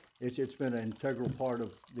it's been an integral part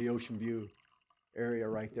of the Ocean View area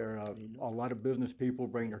right there. A lot of business people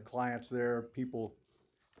bring their clients there. People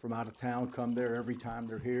from out of town come there every time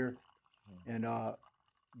they're here, and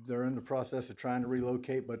they're in the process of trying to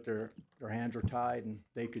relocate, but their hands are tied, and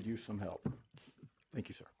they could use some help. Thank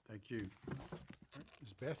you, sir. Thank you. All right,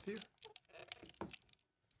 is Beth here?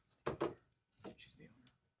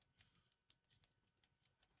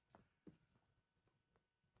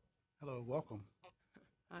 Hello, welcome.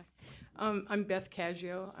 Hi, I'm Beth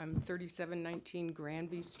Caggio. I'm 3719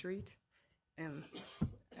 Granby Street.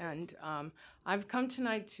 And I've come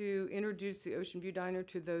tonight to introduce the Ocean View Diner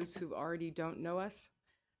to those who already don't know us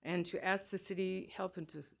and to ask the city help and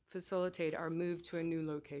to facilitate our move to a new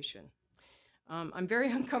location. I'm very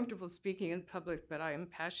uncomfortable speaking in public, but I am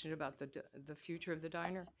passionate about the future of the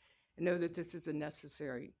diner and know that this is a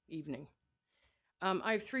necessary evening.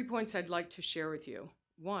 I have 3 points I'd like to share with you.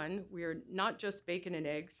 One, we are not just bacon and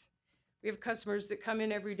eggs. We have customers that come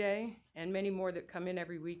in every day and many more that come in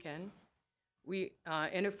every weekend.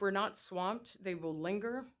 And if we're not swamped, they will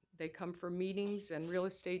linger. They come for meetings and real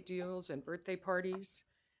estate deals and birthday parties.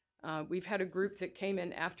 We've had a group that came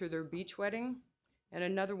in after their beach wedding and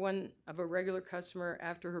another one of a regular customer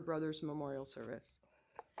after her brother's memorial service.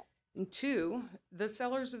 And two, the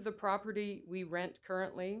sellers of the property we rent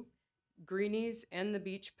currently, Greenies and the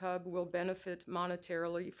Beach Pub, will benefit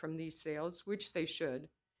monetarily from these sales, which they should.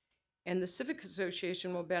 And the Civic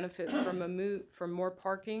Association will benefit from more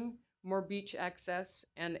parking, more beach access,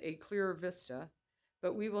 and a clearer vista.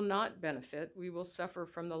 But we will not benefit. We will suffer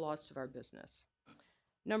from the loss of our business.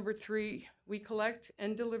 Number three, we collect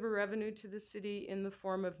and deliver revenue to the city in the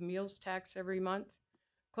form of meals tax every month,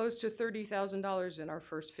 close to $30,000 in our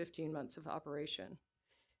first 15 months of operation.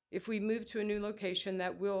 If we move to a new location,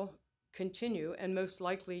 that will continue and most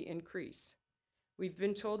likely increase. We've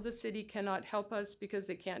been told the city cannot help us because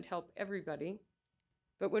they can't help everybody.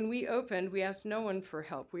 But when we opened, we asked no one for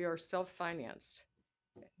help. We are self-financed.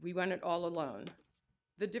 We went it all alone.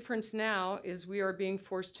 The difference now is we are being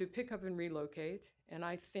forced to pick up and relocate, and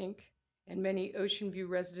I think, and many Ocean View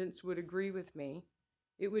residents would agree with me,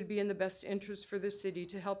 it would be in the best interest for the city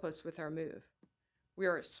to help us with our move. We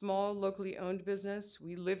are a small, locally owned business.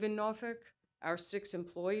 We live in Norfolk. Our 6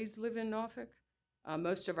 employees live in Norfolk.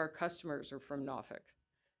 Most of our customers are from Norfolk.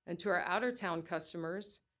 And to our out-of-town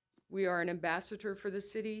customers, we are an ambassador for the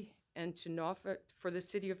city and to Norfolk, for the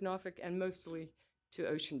city of Norfolk, and mostly to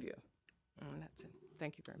Ocean View. And that's it.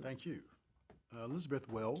 Thank you very much. Thank you. Elizabeth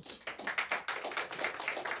Wells.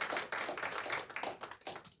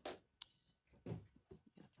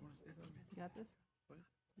 You got this?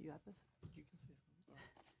 You got this? You can say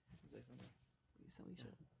something. So we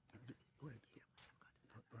should. Go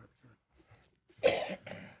ahead.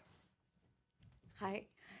 Hi.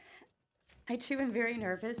 I too am very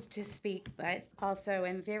nervous to speak, but also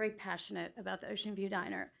am very passionate about the Ocean View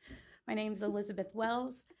Diner. My name is Elizabeth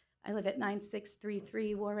Wells. I live at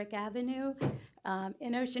 9633 Warwick Avenue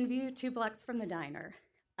in Ocean View, 2 blocks from the diner.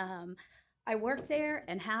 I work there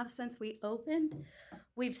and have since we opened.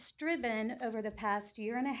 We've striven over the past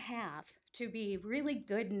year and a half to be really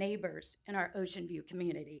good neighbors in our Ocean View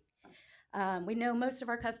community. We know most of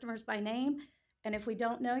our customers by name, and if we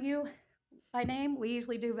don't know you by name, we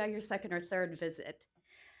usually do by your second or third visit.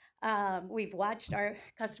 We've watched our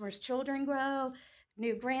customers' children grow,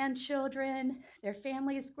 new grandchildren, their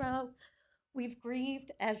families grow. We've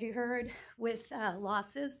grieved, as you heard, with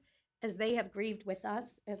losses, as they have grieved with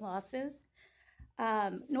us in losses.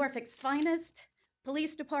 Norfolk's finest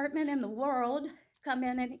police department in the world come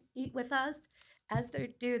in and eat with us, as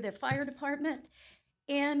do the fire department.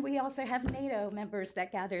 And we also have NATO members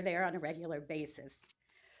that gather there on a regular basis.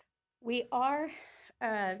 We are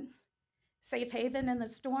a safe haven in the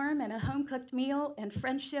storm and a home-cooked meal and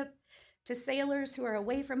friendship to sailors who are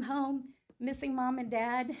away from home, missing mom and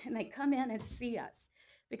dad, and they come in and see us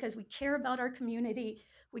because we care about our community,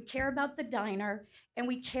 we care about the diner, and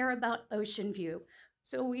we care about Ocean View.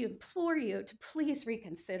 So we implore you to please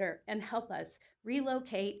reconsider and help us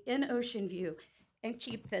relocate in Ocean View and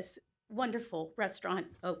keep this wonderful restaurant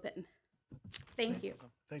open. Thank you.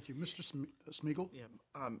 Thank you. Mr. Smeagol? Yeah,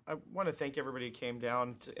 I want to thank everybody who came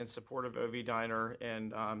down in support of OV Diner.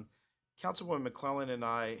 And Councilwoman McClellan and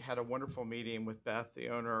I had a wonderful meeting with Beth, the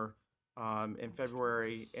owner, in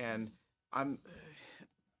February. And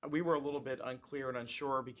we were a little bit unclear and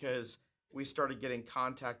unsure because we started getting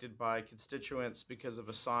contacted by constituents because of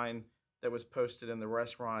a sign that was posted in the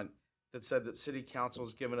restaurant that said that City Council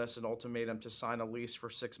has given us an ultimatum to sign a lease for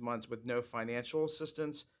 6 months with no financial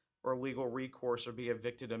assistance or legal recourse or be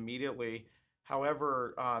evicted immediately.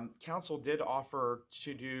 However, council did offer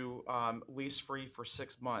to do lease-free for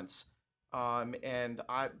 6 months. And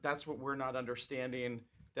that's what we're not understanding,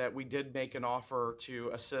 that we did make an offer to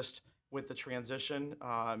assist with the transition.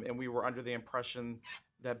 And we were under the impression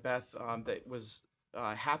that Beth that was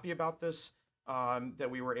happy about this,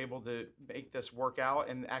 that we were able to make this work out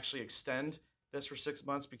and actually extend this for 6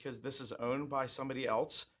 months because this is owned by somebody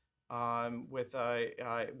else. With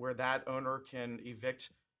where that owner can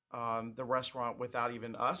evict the restaurant without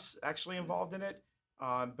even us actually involved in it.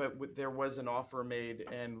 But there was an offer made,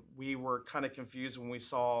 and we were kind of confused when we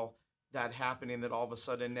saw that happening, that all of a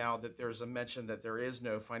sudden now that there's a mention that there is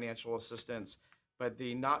no financial assistance, but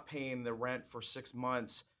the not paying the rent for 6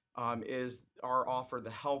 months is our offer to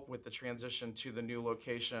help with the transition to the new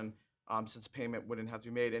location, since payment wouldn't have to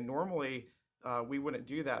be made. And normally, we wouldn't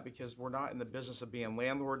do that because we're not in the business of being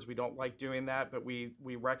landlords. We don't like doing that, but we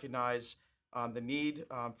recognize the need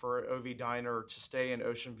for OV Diner to stay in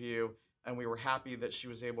Ocean View, and we were happy that she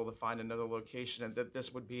was able to find another location and that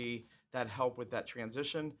this would be that help with that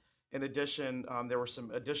transition. In addition, there were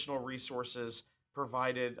some additional resources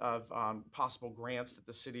provided of possible grants that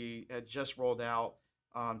the city had just rolled out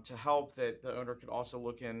to help that the owner could also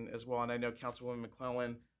look in as well. And I know Councilwoman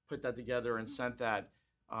McClellan put that together and sent that.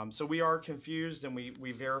 So we are confused, and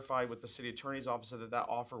we verified with the city attorney's office that that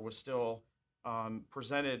offer was still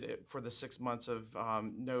presented for the 6 months of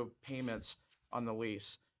no payments on the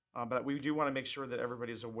lease. But we do want to make sure that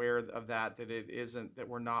everybody's aware of that it isn't, that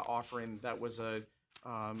we're not offering, that was a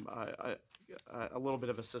little bit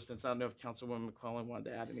of assistance. I don't know if Councilwoman McClellan wanted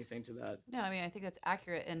to add anything to that. No, I mean, I think that's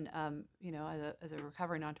accurate. And, you know, as a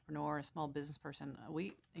recovering entrepreneur, a small business person,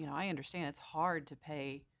 I understand it's hard to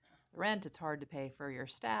pay the rent. It's hard to pay for your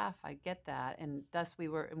staff. I get that. And thus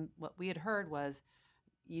and what we had heard was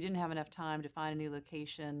you didn't have enough time to find a new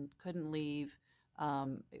location, couldn't leave.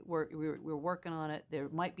 We were working on it. There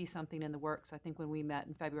might be something in the works. I think when we met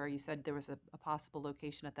in February, you said there was a possible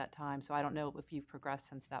location at that time. So I don't know if you've progressed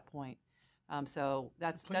since that point. So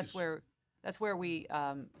that's where we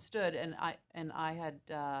stood. And I had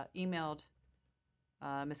emailed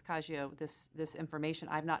Ms. Caggio this information.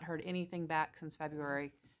 I've not heard anything back since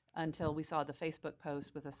February until we saw the Facebook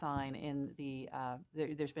post with a sign in the.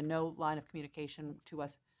 There's been no line of communication to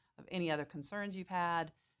us of any other concerns you've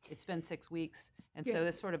had. It's been 6 weeks, and so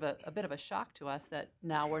it's sort of a bit of a shock to us that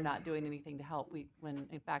now we're not doing anything to help. When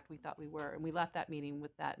in fact we thought we were, and we left that meeting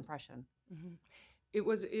with that impression. Mm-hmm. It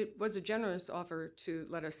was a generous offer to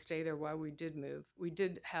let us stay there while we did move.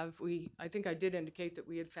 I think I did indicate that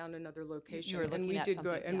we had found another location, You were looking at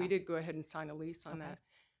something, we did go ahead and sign a lease on that.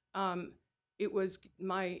 It was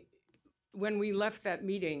when we left that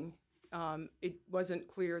meeting, it wasn't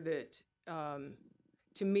clear that.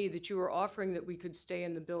 To me, that you were offering that we could stay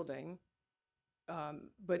in the building,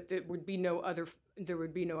 but there would be no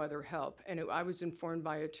other help. And I was informed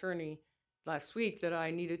by attorney last week that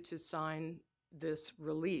I needed to sign this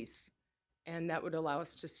release, and that would allow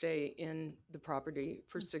us to stay in the property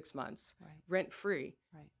for 6 months, rent free.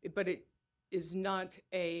 Right. But it's not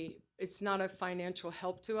a financial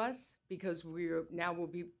help to us because we'll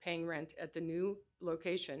be paying rent at the new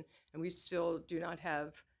location, and we still do not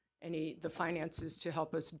have the finances to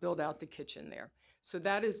help us build out the kitchen there. So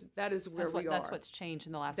that is where we are. That's what's changed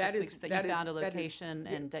in the last 6 weeks, that you found a location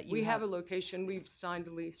and that you we have a location. We've signed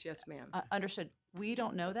a lease. Yes, ma'am. Understood. We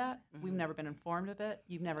don't know that. Mm-hmm. We've never been informed of it.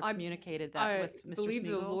 You've never communicated that with Mr.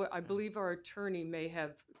 Smeagol? I believe our attorney may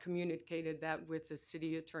have communicated that with the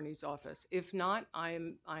city attorney's office. If not,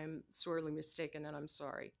 I'm sorely mistaken, and I'm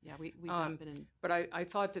sorry. Yeah, we've not been in. But I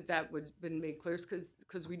thought that would have been made clear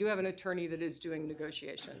because we do have an attorney that is doing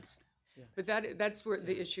negotiations. Yeah. But that's where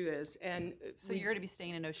the issue is. And so you're going to be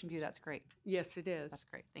staying in Ocean View. That's great. Yes, it is. That's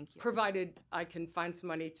great. Thank you. Provided I can find some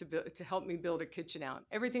money to help me build a kitchen out.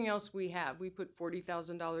 Everything else we put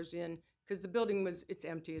 $40,000 in because the building it's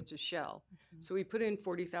empty. It's a shell. Mm-hmm. So we put in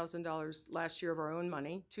 $40,000 last year of our own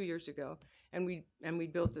money 2 years ago, and we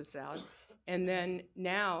built this out. And then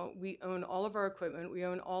now we own all of our equipment. We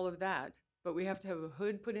own all of that, but we have to have a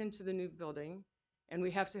hood put into the new building, and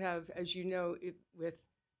we have to have, as you know, with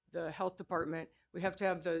the health department, we have to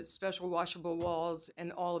have the special washable walls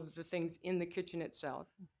and all of the things in the kitchen itself,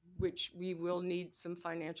 which we will need some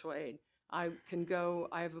financial aid. I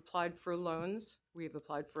have applied for loans. We have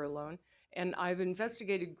applied for a loan, and I've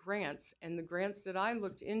investigated grants, and the grants that I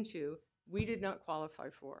looked into, we did not qualify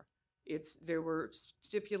for. There were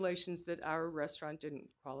stipulations that our restaurant didn't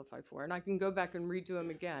qualify for, and I can go back and redo them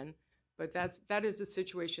again, but that is the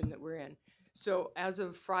situation that we're in. So as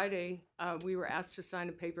of Friday, we were asked to sign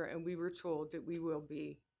a paper, and we were told that we will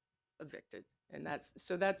be evicted. And that's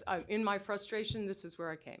in my frustration, this is where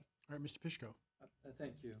I came. All right, Mr. Pishko.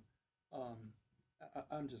 Thank you.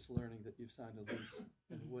 I'm just learning that you've signed a lease,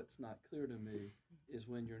 and what's not clear to me is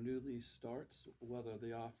when your new lease starts, whether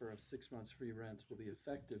the offer of 6 months free rents will be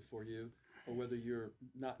effective for you, or whether you're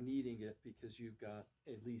not needing it because you've got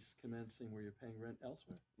a lease commencing where you're paying rent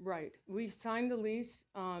elsewhere. Right. We signed the lease.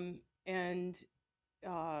 And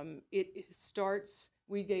it starts.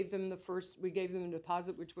 We gave them a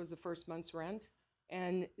deposit, which was the first month's rent,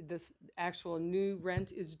 and this actual new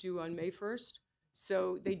rent is due on May 1st.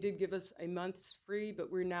 So they did give us a month's free,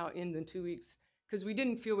 but we're now in the 2 weeks because we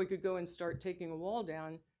didn't feel we could go and start taking a wall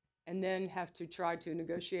down and then have to try to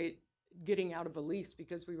negotiate getting out of a lease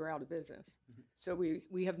because we were out of business. Mm-hmm. So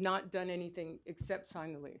we have not done anything except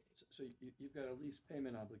sign the lease. So you've got a lease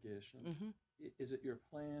payment obligation. Mhm. Is it your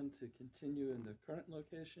plan to continue in the current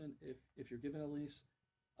location if you're given a lease?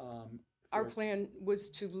 Our plan was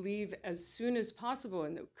to leave as soon as possible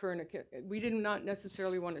in the current, we did not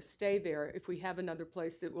necessarily want to stay there if we have another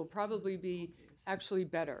place that will probably be actually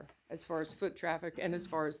better as far as foot traffic and as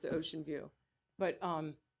far as the ocean view. But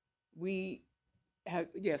we have,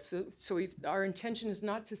 yes, so our intention is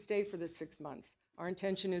not to stay for the 6 months. Our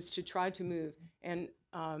intention is to try to move. And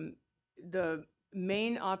the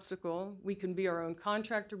main obstacle, we can be our own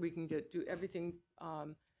contractor, we can do everything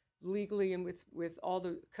legally and with all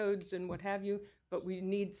the codes and what have you, but we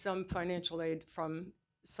need some financial aid from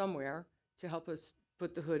somewhere to help us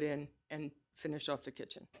put the hood in and finish off the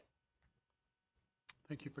kitchen.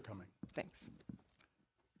 Thank you for coming. Thanks.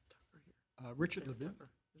 Richard Levin.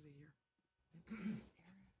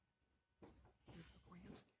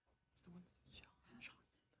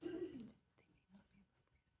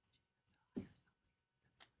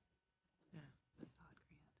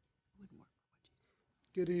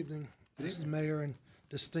 Good evening, Mr. Mayor and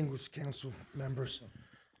distinguished council members.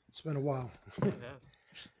 It's been a while.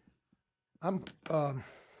 I'm,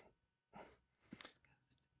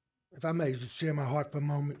 if I may just share my heart for a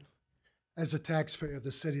moment, as a taxpayer of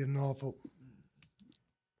the city of Norfolk,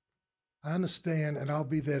 I understand, and I'll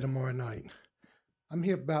be there tomorrow night. I'm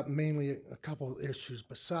here about mainly a couple of issues,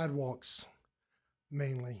 but sidewalks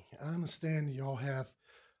mainly. I understand y'all have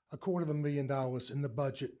 $250,000 in the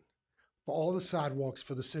budget for all the sidewalks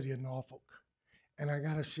for the city of Norfolk. And I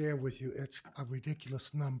gotta share with you, it's a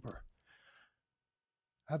ridiculous number.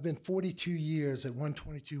 I've been 42 years at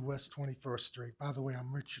 122 West 21st Street. By the way,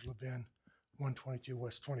 I'm Richard Levin, 122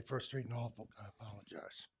 West 21st Street, Norfolk. I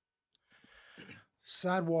apologize.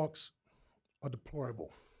 Sidewalks are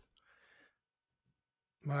deplorable.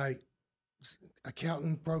 My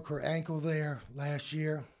accountant broke her ankle there last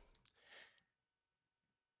year.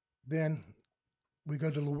 Then we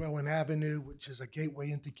go to Llewellyn Avenue, which is a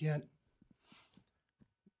gateway into Kent.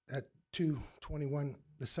 At 221,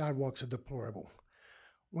 the sidewalks are deplorable.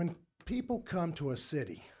 When people come to a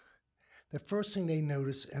city, the first thing they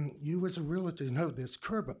notice, and you as a realtor know this,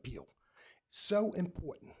 curb appeal. So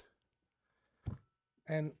important.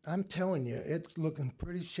 And I'm telling you, it's looking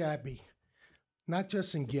pretty shabby, not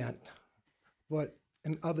just in Ghent, but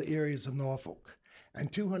in other areas of Norfolk.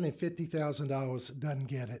 And $250,000 doesn't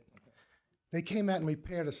get it. They came out and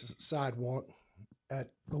repaired a sidewalk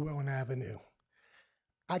at Llewellyn Avenue.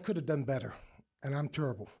 I could have done better, and I'm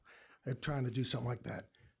terrible at trying to do something like that.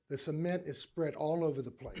 The cement is spread all over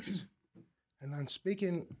the place. And I'm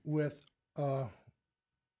speaking with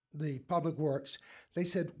the Public Works. They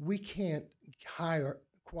said, we can't hire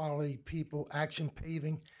quality people. Action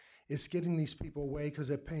Paving is getting these people away because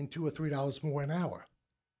they're paying $2 or $3 more an hour.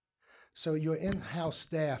 So your in-house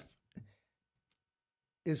staff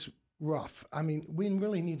is rough. I mean, we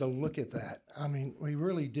really need to look at that. I mean, we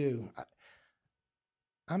really do.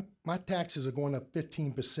 My taxes are going up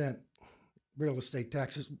 15%, real estate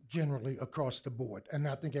taxes generally across the board, and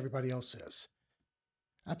I think everybody else is.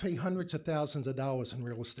 I pay hundreds of thousands of dollars in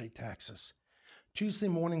real estate taxes. Tuesday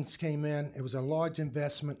mornings came in. It was a large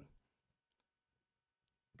investment.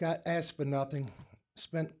 Got asked for nothing.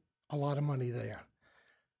 Spent a lot of money there.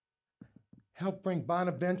 Helped bring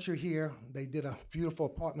Bonaventure here. They did a beautiful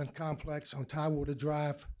apartment complex on Tidewater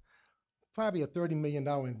Drive. Probably a $30 million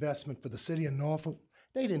investment for the city of Norfolk.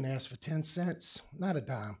 They didn't ask for 10 cents, not a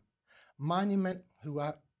dime. Monument, who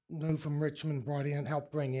I knew from Richmond, brought in,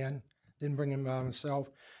 helped bring in. Didn't bring him by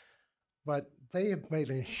myself. But they have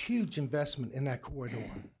made a huge investment in that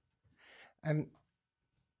corridor. And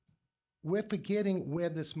we're forgetting where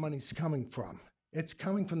this money's coming from. It's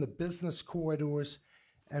coming from the business corridors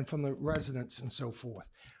and from the residents and so forth.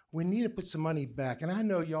 We need to put some money back. And I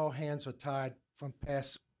know y'all hands are tied from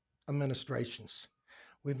past administrations.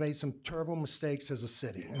 We've made some terrible mistakes as a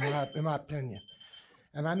city, in my opinion.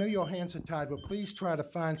 And I know your hands are tied, but please try to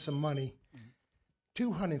find some money.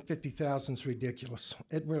 $250,000 is ridiculous.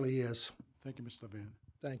 It really is. Thank you, Mr. Levin.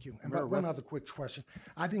 Thank you. And one other quick question.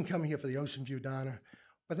 I didn't come here for the Ocean View Diner,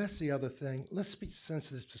 but that's the other thing. Let's be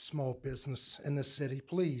sensitive to small business in this city,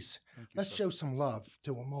 please. Let's show some love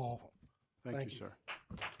to them all. Thank you, sir.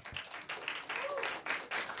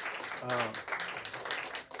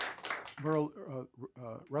 Merle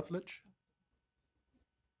Rutledge.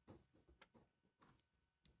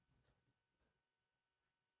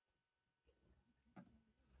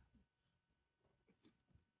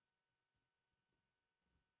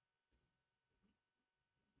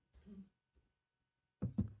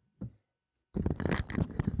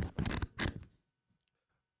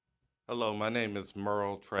 Hello, my name is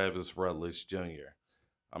Merle Travis Rutledge Jr.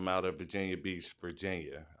 I'm out of Virginia Beach,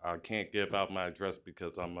 Virginia. I can't give out my address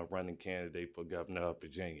because I'm a running candidate for governor of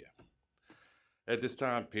Virginia. At this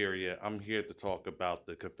time period, I'm here to talk about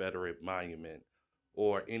the Confederate monument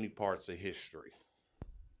or any parts of history.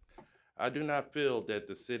 I do not feel that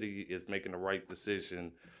the city is making the right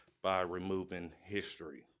decision by removing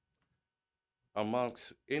history.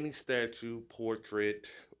 Amongst any statue, portrait,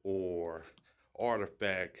 or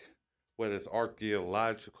artifact, whether it's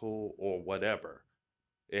archaeological or whatever,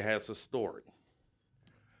 it has a story.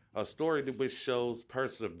 A story which shows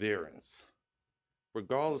perseverance.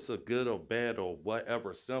 Regardless of good or bad or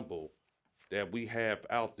whatever symbol that we have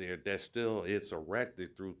out there that still is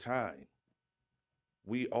erected through time,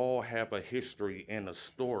 we all have a history and a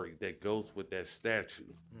story that goes with that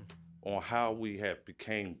statue on how we have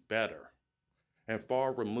became better and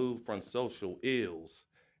far removed from social ills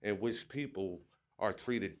in which people are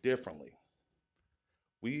treated differently.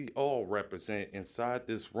 We all represent inside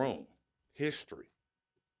this room history.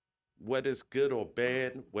 Whether it's good or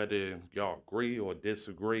bad, whether y'all agree or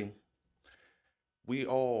disagree, we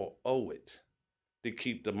all owe it to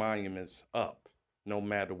keep the monuments up, no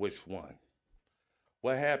matter which one.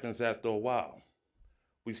 What happens after a while?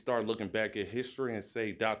 We start looking back at history and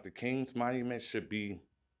say Dr. King's monument should be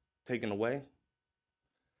taken away.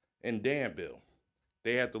 In Danville,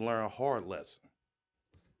 they had to learn a hard lesson.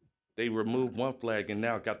 They removed one flag and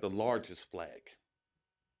now got the largest flag.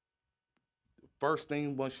 First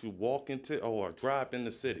thing once you walk into or drive in the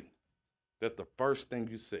city, that's the first thing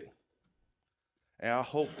you see. And I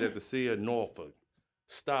hope that the city of Norfolk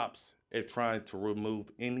stops at trying to remove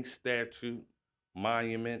any statue,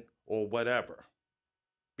 monument, or whatever.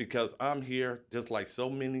 Because I'm here, just like so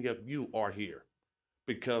many of you are here,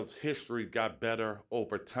 because history got better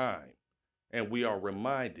over time. And we are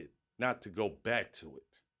reminded not to go back to it.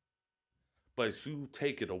 But as you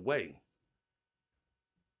take it away,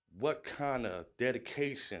 what kind of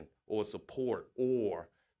dedication or support or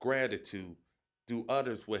gratitude do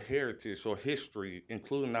others with heritage or history,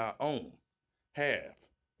 including our own, have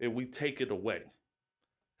if we take it away?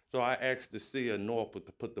 So I asked the city of Norfolk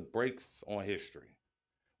to put the brakes on history.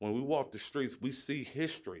 When we walk the streets, we see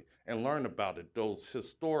history and learn about it, those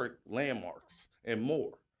historic landmarks and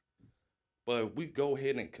more. But if we go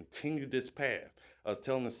ahead and continue this path of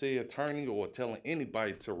telling the city attorney or telling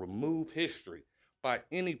anybody to remove history by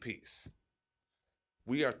any piece,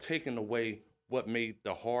 we are taking away what made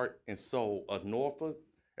the heart and soul of Norfolk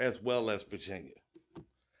as well as Virginia.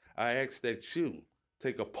 I ask that you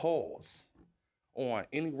take a pause on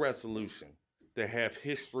any resolution to have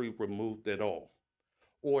history removed at all,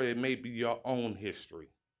 or it may be your own history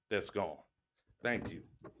that's gone. Thank you.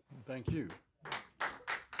 Thank you.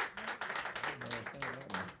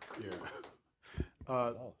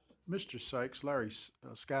 Yeah. Mr. Sykes, Larry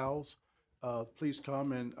Scowls, please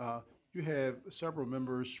come. And you have several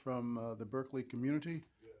members from the Berkeley community.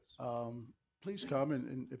 Please come.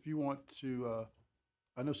 And if you want to,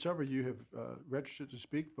 I know several of you have registered to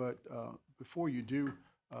speak, but before you do,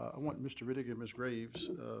 I want Mr. Riddick and Ms.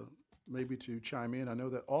 Graves maybe to chime in. I know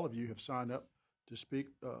that all of you have signed up to speak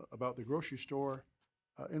about the grocery store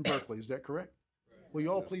in Berkeley. Is that correct? Will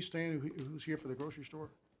you all please stand? Who's here for the grocery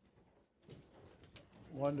store?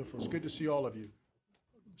 Wonderful. It's good to see all of you.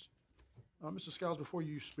 Mr. Scowls, before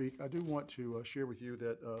you speak, I do want to share with you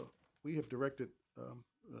that we have directed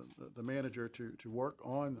the manager to work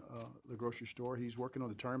on the grocery store. He's working on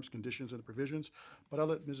the terms, conditions, and the provisions. But I'll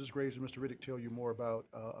let Mrs. Graves and Mr. Riddick tell you more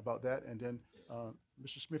about that. And then,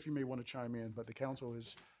 Mr. Smith, you may want to chime in. But the council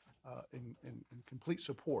is in complete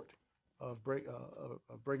support of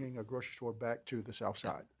bringing a grocery store back to the South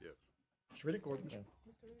Side. Yes. Mr. Riddick or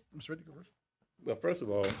Mr. Riddick go first? Well, first of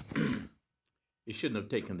all, it shouldn't have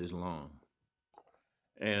taken this long.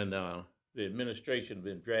 And the administration has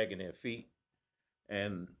been dragging their feet.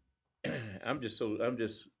 And I'm just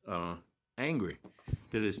angry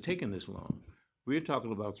that it's taken this long. We're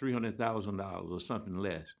talking about $300,000 or something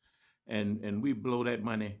less. And we blow that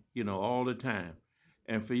money, all the time.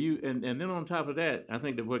 And for you, and then on top of that, I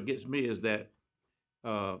think that what gets me is that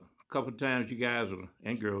a couple of times you guys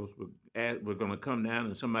and girls were going to come down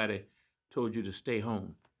and somebody told you to stay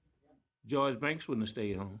home. George Banks wouldn't have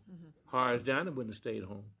stayed home. Horace Johnson wouldn't have stayed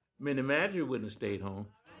home. Minnie Madger wouldn't have stayed home.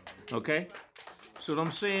 Okay? So what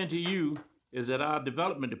I'm saying to you is that our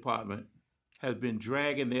development department has been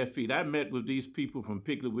dragging their feet. I met with these people from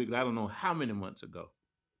Piggly Wiggly, I don't know how many months ago,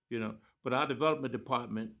 but our development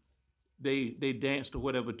department, they dance to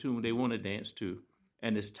whatever tune they want to dance to.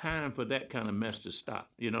 And it's time for that kind of mess to stop,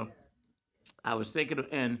 I was thinking,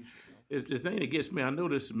 and the thing that gets me, I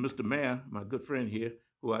noticed Mr. Mayor, my good friend here,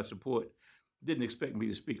 who I support, didn't expect me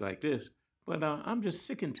to speak like this, but I'm just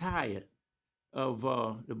sick and tired of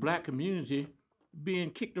the black community being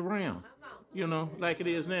kicked around, you know, like it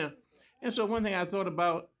is now. And so one thing I thought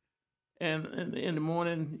about, and in the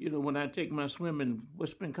morning, you know, when I take my swimming,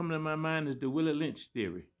 what's been coming to my mind is the Willie Lynch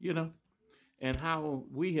theory, you know, and how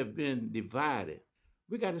we have been divided.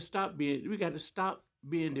 We got to stop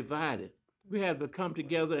being divided. We have to come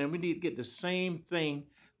together, and we need to get the same thing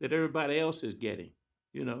that everybody else is getting.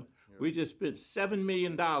 You know, we just spent $7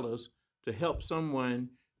 million to help someone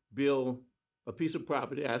build a piece of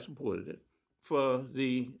property. I supported it for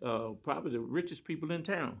the probably the richest people in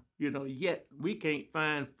town. You know, yet we can't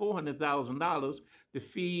find $400,000 to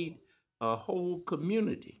feed a whole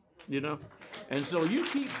community. You know, and so you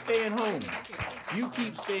keep staying home. You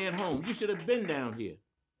keep staying home. You should have been down here.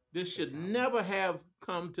 This should never have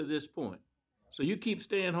come to this point. So you keep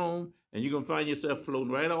staying home, and you're gonna find yourself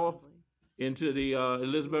floating right off into the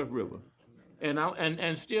Elizabeth River.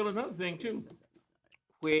 And still another thing too.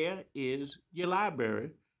 Where is your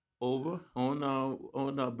library over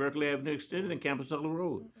on Berkeley Avenue Extended and Campus Harbor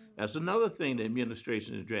Road? That's another thing the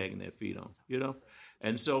administration is dragging their feet on. You know,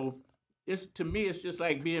 and so to me it's just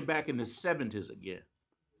like being back in the 70s again.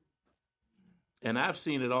 And I've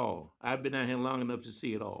seen it all. I've been out here long enough to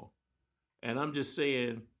see it all. And I'm just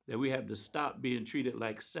saying that we have to stop being treated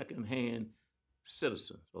like second-hand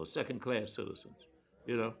citizens or second-class citizens,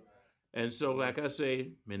 you know? And so, like I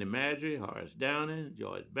say, Minnie Madry, Horace Downing,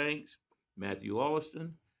 George Banks, Matthew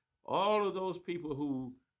Alston, all of those people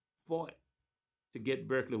who fought to get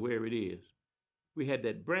Berkeley where it is. We had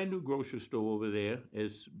that brand new grocery store over there.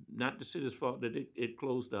 It's not the city's fault that it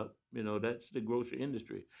closed up. You know, that's the grocery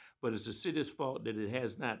industry. But it's the city's fault that it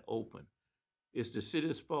has not opened. It's the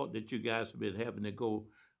city's fault that you guys have been having to go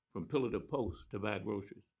from pillar to post to buy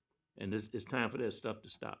groceries. And it's time for that stuff to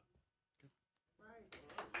stop.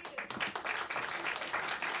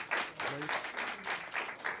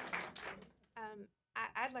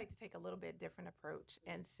 I'd like to take a little bit different approach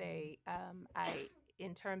and say,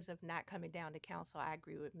 in terms of not coming down to council, I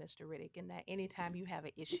agree with Mr. Riddick in that anytime you have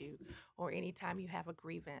an issue or anytime you have a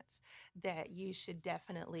grievance, that you should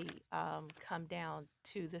definitely come down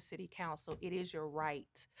to the city council. It is your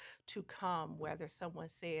right to come, whether someone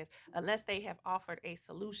says, unless they have offered a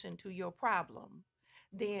solution to your problem,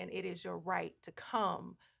 then it is your right to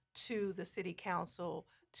come to the city council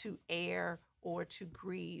to air or to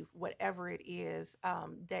grieve whatever it is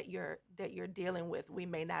that you're dealing with. We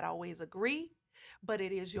may not always agree, but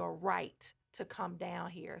it is your right to come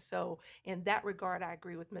down here. So in that regard, I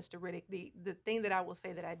agree with Mr. Riddick. The thing that I will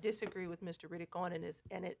say that I disagree with Mr. Riddick on,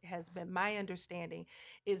 and it has been my understanding,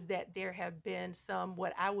 is that there have been some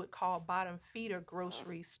what I would call bottom feeder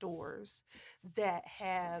grocery stores that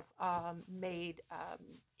have made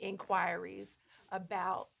inquiries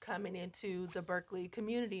about coming into the Berkeley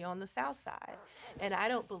community on the south side. And I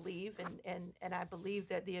don't believe, and I believe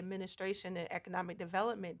that the administration and economic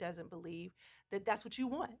development doesn't believe that that's what you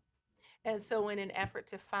want. And so in an effort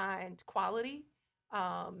to find quality,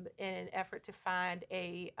 in an effort to find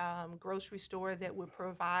a grocery store that would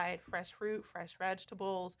provide fresh fruit, fresh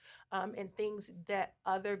vegetables, and things that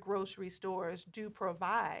other grocery stores do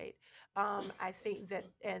provide, I think that,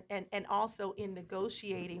 and also in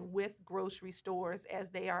negotiating with grocery stores as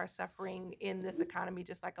they are suffering in this economy,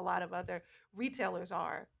 just like a lot of other retailers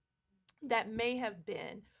are, that may have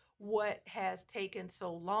been what has taken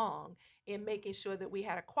so long in making sure that we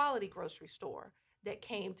had a quality grocery store that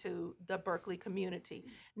came to the Berkeley community.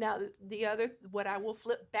 Now, what I will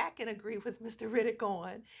flip back and agree with Mr. Riddick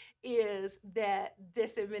on is that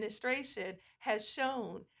this administration has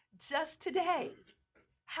shown just today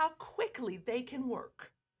how quickly they can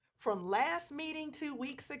work. From last meeting 2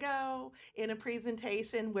 weeks ago in a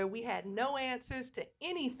presentation where we had no answers to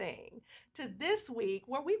anything, to this week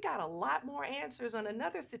where we've got a lot more answers on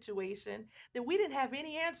another situation that we didn't have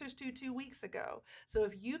any answers to 2 weeks ago. So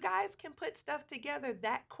if you guys can put stuff together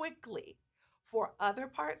that quickly for other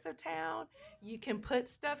parts of town, you can put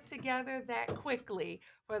stuff together that quickly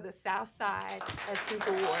for the south side of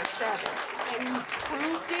Super Ward 7. And you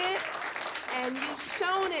proved it, and you've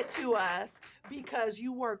shown it to us because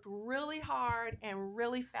you worked really hard and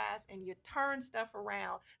really fast and you turned stuff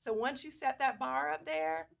around. So once you set that bar up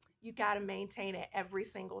there, you got to maintain it every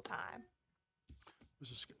single time.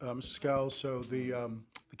 Mr. Skiles, so the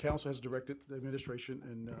council has directed the administration,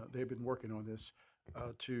 and they've been working on this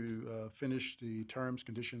to finish the terms,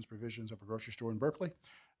 conditions, provisions of a grocery store in Berkeley.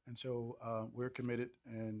 And so we're committed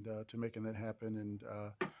and to making that happen. And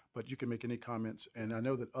but you can make any comments. And I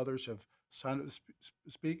know that others have signed up to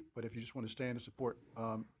speak, but if you just want to stand and support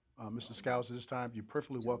Mr. Skiles at this time, you're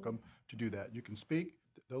perfectly welcome to do that. You can speak.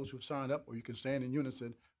 those who've signed up, or you can stand in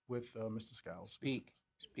unison with Mr. Skiles. Speak.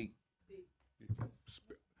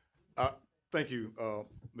 Thank you,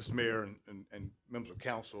 Mr. Mayor and members of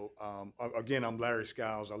council. Again, I'm Larry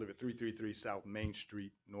Skiles. I live at 333 South Main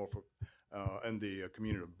Street, Norfolk, in the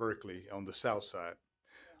community of Berkeley on the south side.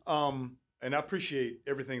 And I appreciate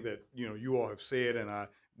everything that you all have said. And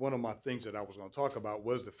one of my things that I was going to talk about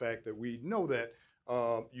was the fact that we know that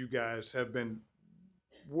you guys have been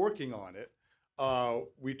working on it.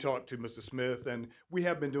 We talked to Mr. Smith, and we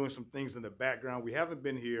have been doing some things in the background. We haven't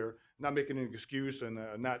been here, not making an excuse and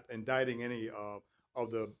not indicting any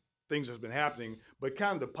of the things that's been happening, but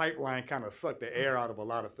kind of the pipeline kind of sucked the air out of a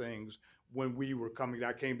lot of things when we were coming.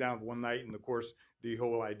 I came down one night, and of course, the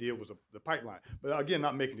whole idea was the pipeline. But again,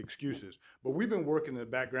 not making excuses. But we've been working in the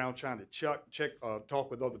background trying to talk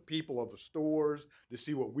with other people, other stores, to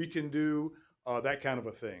see what we can do, that kind of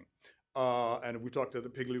a thing. And we talked to the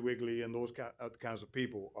Piggly Wiggly and those kinds of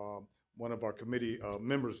people. One of our committee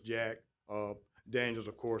members, Jack Daniels,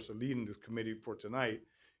 of course, leading this committee for tonight,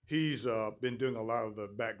 he's been doing a lot of the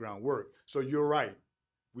background work. So you're right.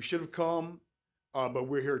 We should have come, but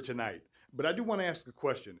we're here tonight. But I do want to ask a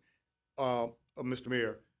question, Mr.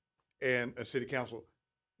 Mayor and City Council.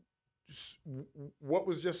 What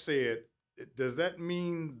was just said, does that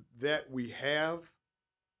mean that we have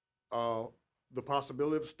the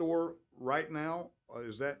possibility of a store right now?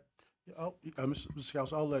 Is that? Mr.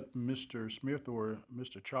 Skiles, I'll let Mr. Smith or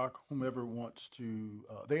Mr. Chalk, whomever wants to,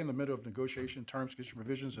 they're in the middle of negotiation, terms, conditions,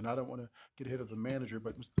 provisions, and I don't want to get ahead of the manager,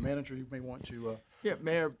 but Mr. Manager, you may want to. Yeah,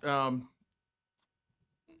 Mayor, an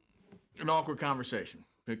awkward conversation,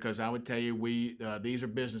 because I would tell you these are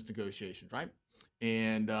business negotiations, right?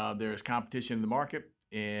 And there's competition in the market,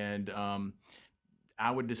 and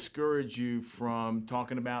I would discourage you from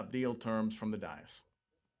talking about deal terms from the dais.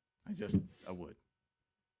 I would.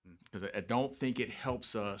 Because I don't think it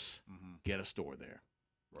helps us get a store there.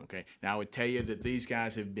 Okay. Now I would tell you that these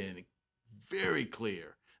guys have been very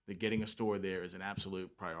clear that getting a store there is an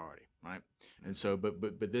absolute priority, right? And so,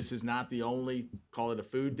 but this is not the only, call it a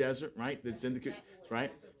food desert, right? That's in the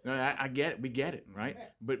right. No, I get it. We get it, right?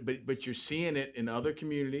 But you're seeing it in other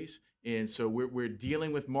communities, and so we're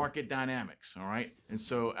dealing with market dynamics, all right? And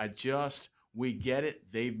so we get it.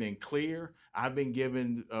 They've been clear. I've been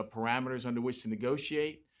given parameters under which to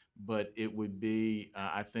negotiate. But it would be,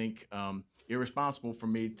 I think, irresponsible for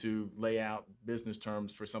me to lay out business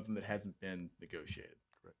terms for something that hasn't been negotiated.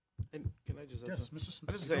 Correct. And can I just Yes, Mr. Smith.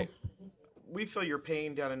 I just say, we feel your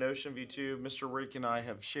pain down in Ocean View too. Mr. Rick and I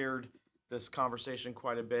have shared this conversation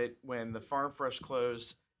quite a bit. When the Farm Fresh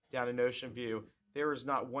closed down in Ocean View, there is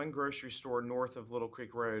not one grocery store north of Little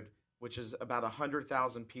Creek Road, which is about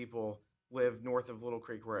 100,000 people live north of Little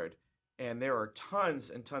Creek Road. And there are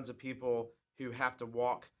tons and tons of people who have to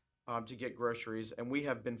walk to get groceries, and we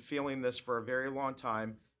have been feeling this for a very long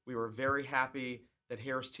time. We were very happy that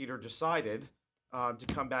Harris Teeter decided to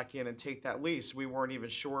come back in and take that lease. We weren't even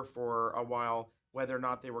sure for a while whether or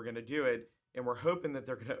not they were going to do it, and we're hoping that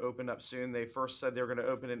they're going to open up soon. They first said they were going to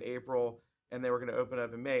open in April, and they were going to open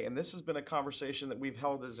up in May. And this has been a conversation that we've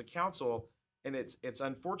held as a council, and it's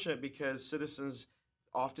unfortunate because citizens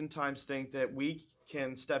oftentimes think that we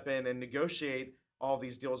can step in and negotiate all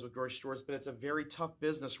these deals with grocery stores, but it's a very tough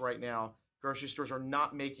business right now. Grocery stores are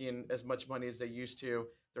not making as much money as they used to.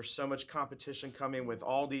 There's so much competition coming with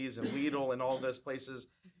Aldi's and Lidl and all those places.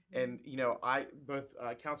 And, both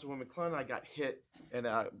Councilwoman McClellan and I got hit, and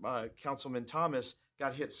Councilman Thomas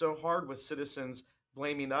got hit so hard with citizens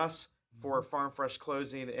blaming us for Farm Fresh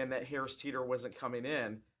closing and that Harris Teeter wasn't coming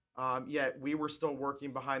in. Yet we were still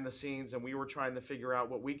working behind the scenes, and we were trying to figure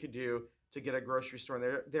out what we could do to get a grocery store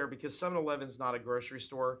in there because 7-Eleven's not a grocery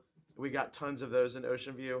store. We got tons of those in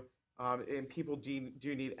Ocean View, and people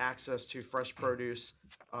do need access to fresh produce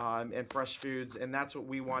and fresh foods, and that's what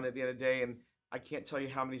we want at the end of the day. And I can't tell you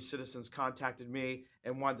how many citizens contacted me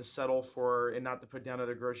and wanted to settle for, and not to put down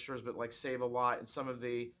other grocery stores, but like Save a Lot and some of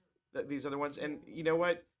these other ones. And you know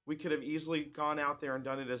what? We could have easily gone out there and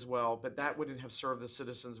done it as well, but that wouldn't have served the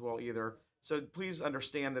citizens well either. So please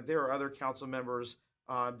understand that there are other council members.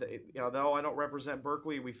 Though I don't represent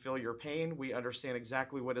Berkeley, we feel your pain. We understand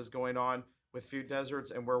exactly what is going on with food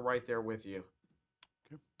deserts, and we're right there with you.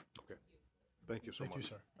 Okay. Thank you so much. Thank you,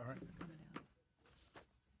 sir. All right.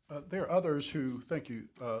 There are others who, thank you.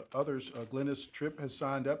 Glennis Tripp has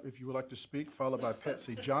signed up if you would like to speak, followed by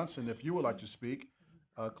Patsy Johnson if you would like to speak.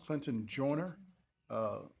 Clinton Joyner.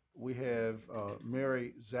 We have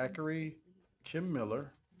Mary Zachary, Kim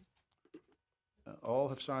Miller. All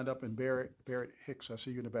have signed up, and Barrett Hicks, I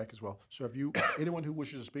see you in the back as well. So if anyone who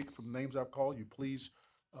wishes to speak from the names I've called, you please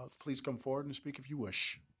come forward and speak if you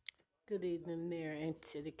wish. Good evening, Mayor and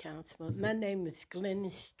City Councilman. My name is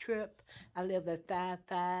Glennis Tripp. I live at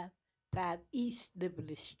 555 East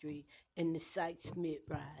Liberty Street in the Sykes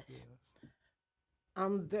Mid-Rise.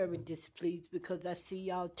 I'm very displeased because I see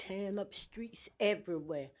y'all tearing up streets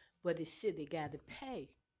everywhere where the city got to pay.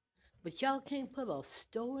 But y'all can't put a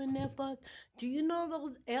store in there for us. Do you know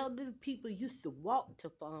those elderly people used to walk to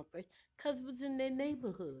Farmfresh because it was in their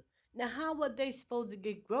neighborhood? Now, how were they supposed to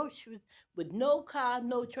get groceries with no car,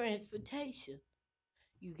 no transportation?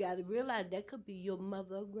 You got to realize that could be your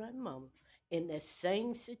mother or grandmama in that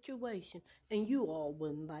same situation, and you all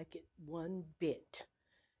wouldn't like it one bit.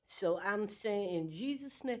 So I'm saying in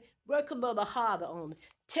Jesus' name, work a little harder on it.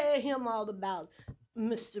 Tell him all about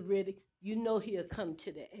Mr. Riddick. You know he'll come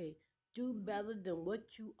to the aid. Do better than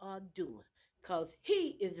what you are doing, because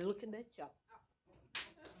he is looking at y'all.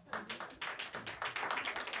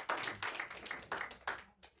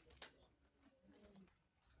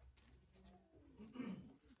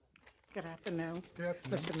 Good afternoon. Good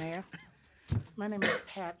afternoon. Mr. Mayor. My name is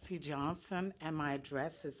Patsy Johnson, and my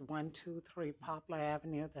address is 123 Poplar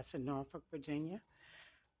Avenue. That's in Norfolk, Virginia.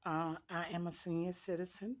 I am a senior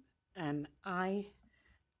citizen, and I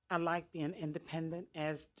like being independent,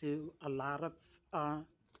 as do a lot of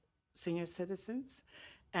senior citizens.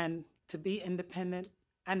 And to be independent,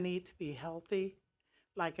 I need to be healthy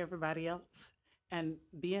like everybody else. And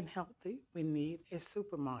being healthy, we need a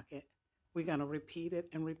supermarket. We're going to repeat it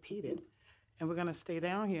and repeat it. And we're going to stay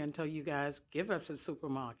down here until you guys give us a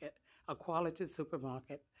supermarket, a quality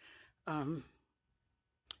supermarket.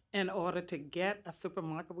 In order to get a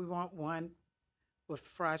supermarket, we want one with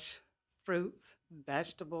fresh fruits,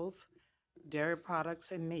 vegetables, dairy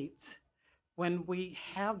products, and meats. When we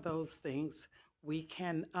have those things, we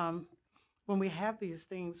can, when we have these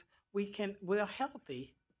things, we're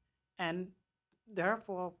healthy. And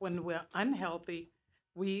therefore, when we're unhealthy,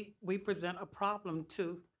 we present a problem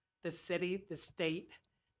to the city, the state,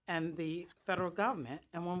 and the federal government.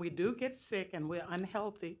 And when we do get sick and we're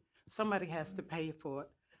unhealthy, somebody has to pay for it.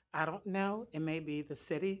 I don't know, it may be the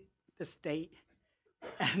city, the state,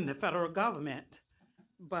 and the federal government.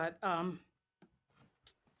 But a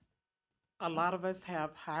lot of us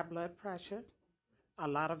have high blood pressure. A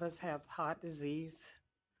lot of us have heart disease,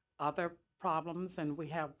 other problems, and we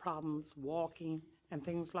have problems walking and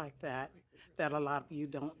things like that a lot of you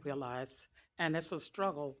don't realize. And it's a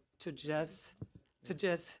struggle to just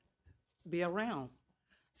be around.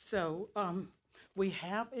 So we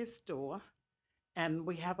have a store, and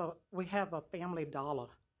we have a Family Dollar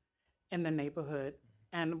in the neighborhood,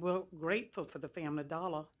 and we're grateful for the Family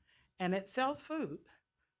Dollar, and it sells food.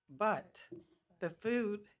 But the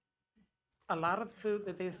food, a lot of the food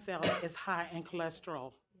that they sell is high in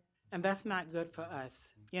cholesterol, and that's not good for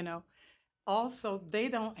us, you know. Also, they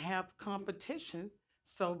don't have competition,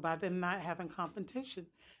 so by them not having competition,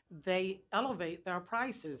 they elevate their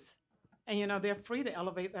prices. And, you know, they're free to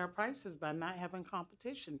elevate their prices by not having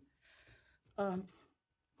competition.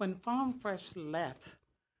 When Farm Fresh left,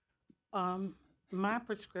 my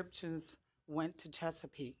prescriptions went to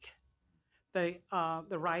Chesapeake, the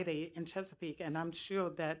Rite Aid in Chesapeake, and I'm sure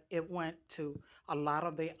that it went to a lot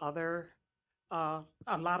of the other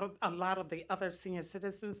senior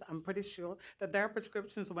citizens. I'm pretty sure that their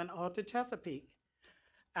prescriptions went all to Chesapeake.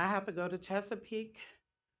 I have to go to Chesapeake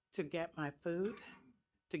to get my food,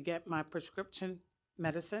 to get my prescription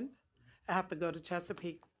medicine. I have to go to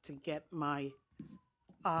Chesapeake to get my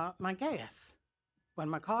gas when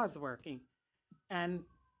my car is working. And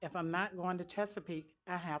if I'm not going to Chesapeake,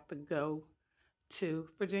 I have to go to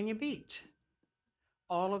Virginia Beach.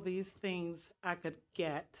 All of these things I could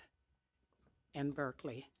get in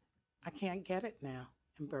Berkeley. I can't get it now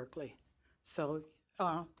in Berkeley. So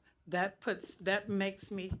that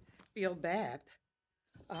makes me feel bad.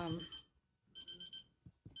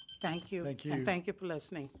 Thank you. Thank you. And thank you for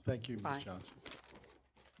listening. Thank you, Ms. Bye. Johnson.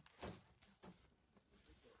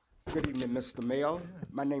 Good evening, Mr. Mayor.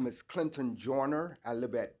 My name is Clinton Joyner. I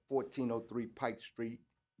live at 1403 Pike Street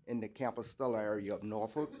in the Compostela area of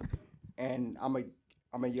Norfolk. And I'm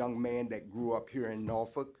a young man that grew up here in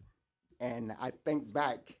Norfolk. And I think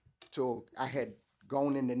back to, I had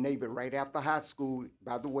gone in the Navy right after high school.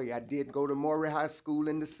 By the way, I did go to Maury High School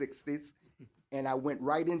in the 60s. And I went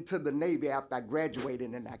right into the Navy after I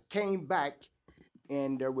graduated. And I came back,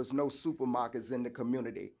 and there was no supermarkets in the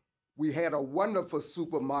community. We had a wonderful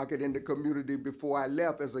supermarket in the community before I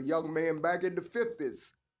left as a young man back in the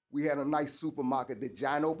 50s. We had a nice supermarket, the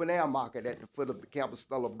Giant Open Air Market at the foot of the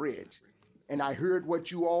Compostela Bridge. And I heard what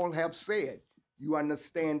you all have said. You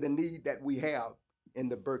understand the need that we have in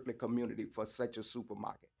the Berkeley community for such a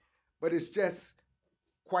supermarket. But it's just,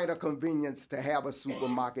 quite a convenience to have a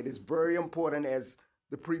supermarket. It's very important, as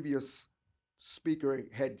the previous speaker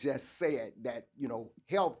had just said, that, you know,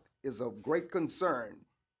 health is of great concern,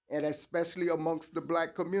 and especially amongst the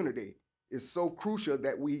Black community. It's so crucial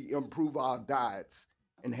that we improve our diets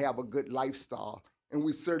and have a good lifestyle. And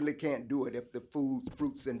we certainly can't do it if the foods,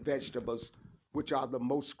 fruits, and vegetables, which are the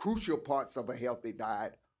most crucial parts of a healthy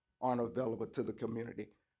diet, aren't available to the community.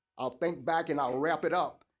 I'll think back and I'll wrap it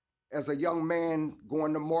up. As a young man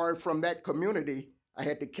going to Maury from that community, I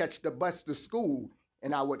had to catch the bus to school,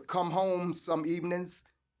 and I would come home some evenings,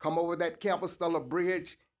 come over that Campostella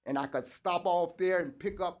Bridge, and I could stop off there and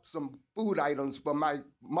pick up some food items for my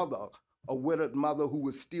mother, a widowed mother who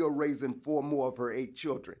was still raising 4 more of her 8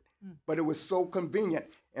 children. But it was so convenient.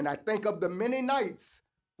 And I think of the many nights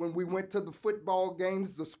when we went to the football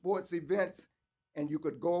games, the sports events, and you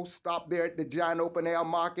could go stop there at the giant open air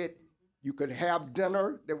market. You could have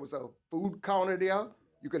dinner. There was a food counter there.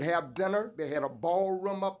 You could have dinner. They had a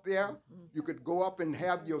ballroom up there. You could go up and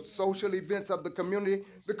have your social events of the community.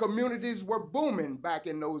 The communities were booming back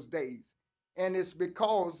in those days. And it's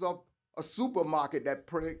because of a supermarket that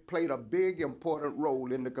played a big, important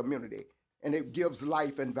role in the community. And it gives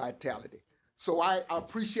life and vitality. So I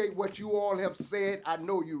appreciate what you all have said. I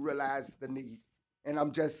know you realize the need. And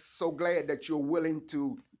I'm just so glad that you're willing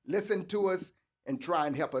to listen to us and try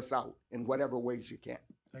and help us out in whatever ways you can.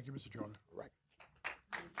 Thank you, Mr. Jordan. Right.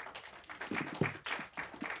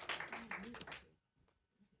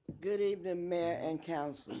 Good evening, Mayor and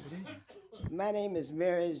Council. My name is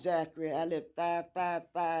Mary Zachary. I live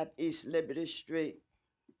 555 East Liberty Street,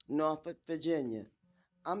 Norfolk, Virginia.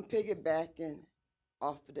 I'm piggybacking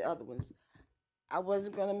off of the other ones. I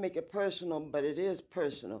wasn't going to make it personal, but it is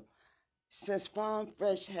personal. Since Farm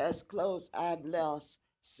Fresh has closed, I've lost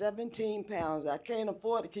 17 pounds. I can't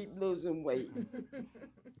afford to keep losing weight.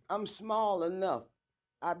 I'm small enough.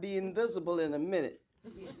 I'll be invisible in a minute.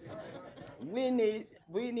 We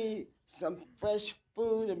need some fresh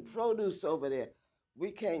food and produce over there.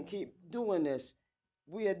 We can't keep doing this.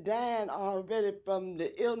 We are dying already from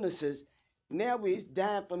the illnesses. Now we're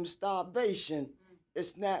dying from starvation.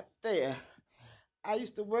 It's not fair. I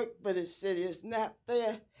used to work for the city. It's not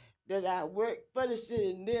fair that I work for the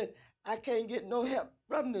city and then I can't get no help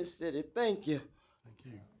from the city. Thank you. Thank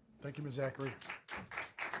you. Thank you, Ms. Zachary.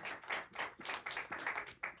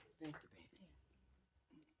 Thank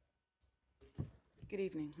you. Good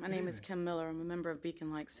evening. My name is Kim Miller. I'm a member of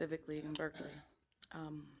Beacon Like Civic League in Berkeley.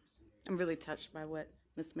 I'm really touched by what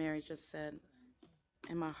Miss Mary just said,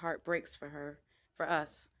 and my heart breaks for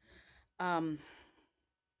us.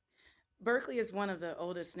 Berkeley is one of the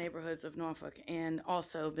oldest neighborhoods of Norfolk and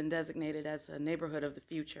also been designated as a neighborhood of the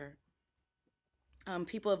future.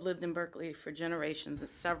 People have lived in Berkeley for generations, and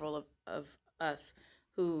several of us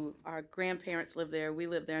who our grandparents live there, we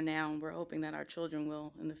live there now, and we're hoping that our children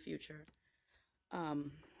will in the future.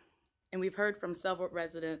 And we've heard from several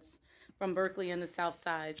residents from Berkeley and the South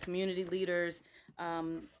Side, community leaders,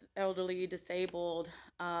 elderly, disabled.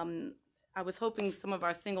 I was hoping some of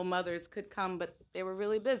our single mothers could come, but they were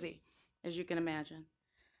really busy, as you can imagine.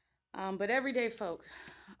 But everyday folk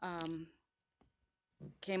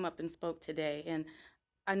came up and spoke today. And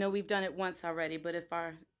I know we've done it once already, but if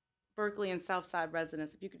our Berkeley and Southside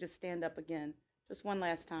residents, if you could just stand up again, just one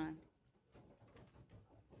last time.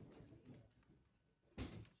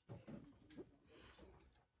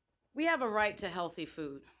 We have a right to healthy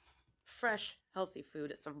food, fresh, healthy food.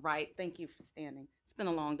 It's a right. Thank you for standing. It's been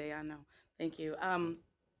a long day, I know. Thank you.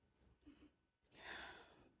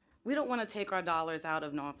 We don't want to take our dollars out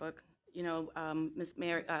of Norfolk. You know,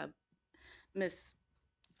 Miss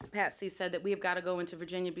Patsy said that we've got to go into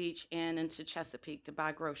Virginia Beach and into Chesapeake to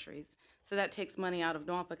buy groceries. So that takes money out of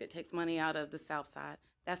Norfolk. It takes money out of the South Side.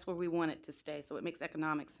 That's where we want it to stay. So it makes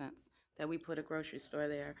economic sense that we put a grocery store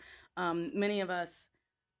there. Many of us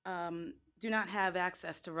do not have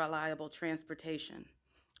access to reliable transportation.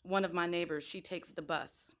 One of my neighbors, she takes the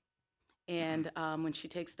bus. And when she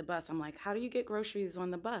takes the bus, I'm like, how do you get groceries on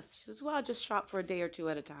the bus? She says, well, I'll just shop for a day or two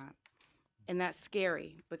at a time. And that's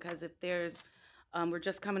scary because if there's, we're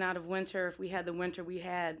just coming out of winter, if we had the winter we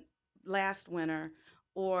had last winter,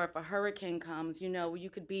 or if a hurricane comes, you know, you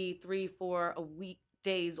could be 3-4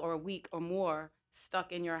 days or a week or more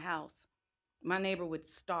stuck in your house. My neighbor would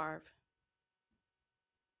starve.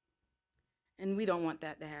 And we don't want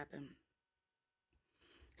that to happen.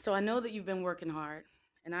 So I know that you've been working hard,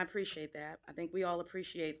 and I appreciate that. I think we all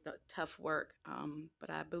appreciate the tough work, but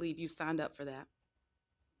I believe you signed up for that.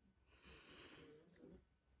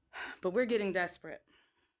 But we're getting desperate.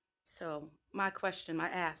 So my question, my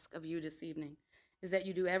ask of you this evening is that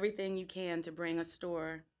you do everything you can to bring a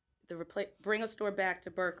store bring a store back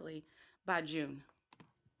to Berkeley by June.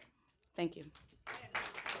 Thank you.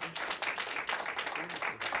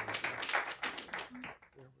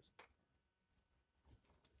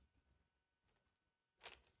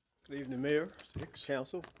 Good evening, Mayor,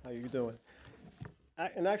 Council. How you doing?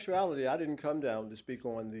 In actuality, I didn't come down to speak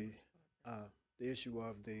on the issue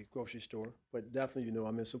of the grocery store, but definitely, you know,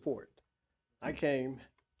 I'm in support. I came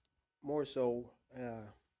more so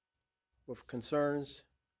with concerns,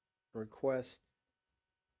 requests,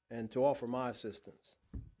 and to offer my assistance.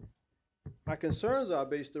 My concerns are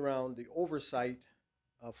based around the oversight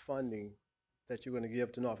of funding that you're going to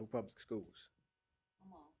give to Norfolk Public Schools.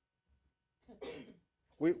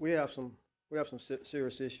 We have some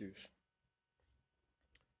serious issues.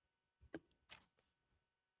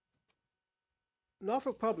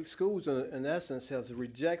 Norfolk Public Schools, in essence, has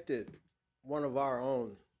rejected one of our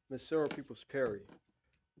own, Ms. Sarah Peoples-Perry,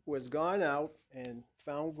 who has gone out and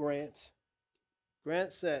found grants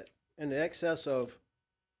that in the excess of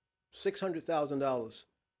 $600,000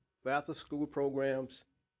 for after-school programs,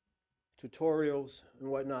 tutorials, and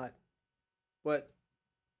whatnot. But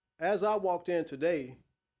as I walked in today,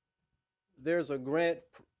 there's a grant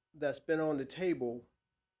that's been on the table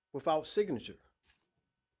without signature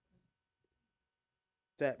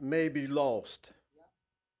that may be lost.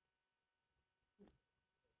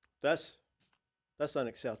 That's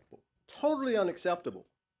unacceptable. Totally unacceptable.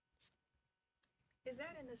 Is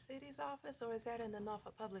that in the city's office or is that in the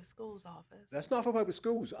Norfolk Public Schools office? That's not for public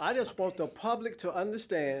schools. I just want the public to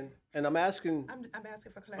understand, and I'm asking. I'm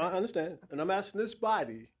asking for clarity. I understand, and I'm asking this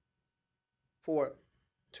body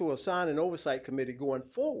to assign an oversight committee going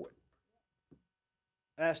forward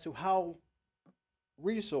as to how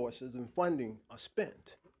resources and funding are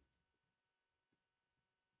spent.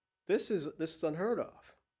 This is unheard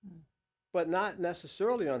of, but not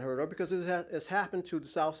necessarily unheard of because it's happened to the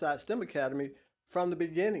Southside STEM Academy from the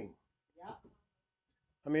beginning. Yeah.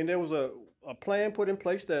 I mean, there was a plan put in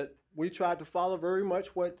place that we tried to follow very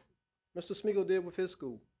much what Mr. Smeagol did with his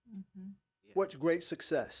school. Mm-hmm. Yes. What great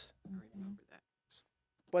success. Mm-hmm. I remember that.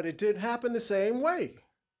 But it didn't happen the same way.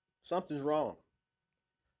 Something's wrong.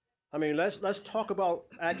 I mean, let's talk about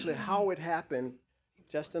actually how it happened,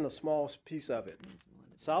 just in a small piece of it.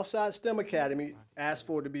 Southside STEM Academy asked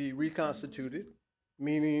for it to be reconstituted,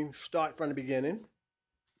 meaning start from the beginning.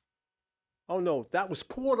 Oh no, that was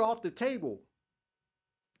pulled off the table.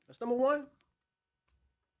 That's number one.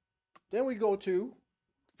 Then we go to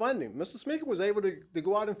funding. Mr. Smeagol was able to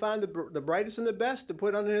go out and find the brightest and the best to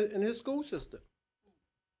put in his school system.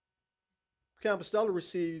 Campostella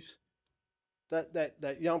receives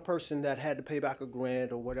that young person that had to pay back a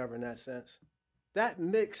grant or whatever in that sense. That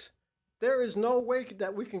mix, there is no way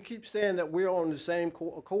that we can keep saying that we're on the same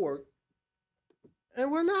accord,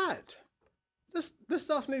 and we're not. This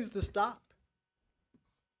stuff needs to stop.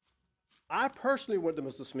 I personally went to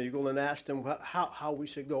Mr. Smeagol and asked him how we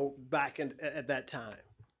should go back at that time.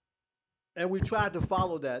 And we tried to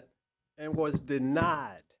follow that and was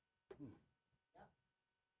denied.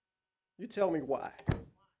 You tell me why.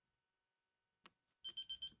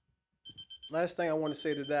 Last thing I want to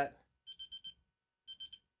say to that,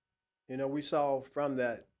 you know, we saw from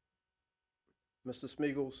that, Mr.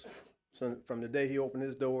 Smeagol's, from the day he opened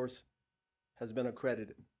his doors, has been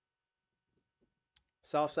accredited.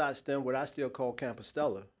 Southside STEM, what I still call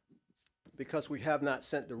Campostella, because we have not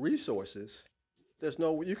sent the resources, there's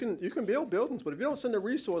no, you can build buildings, but if you don't send the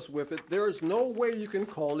resource with it, there is no way you can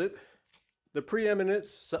call it the preeminent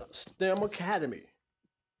STEM Academy.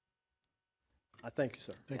 I thank you,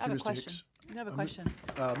 sir. Thank you, Mr. Hicks. I have a question.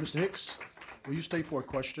 Mr. Hicks, will you stay for a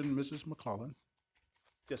question, Mrs. McClellan?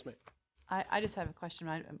 Yes, ma'am. I just have a question.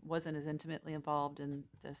 I wasn't as intimately involved in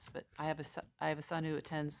this, but I have a son who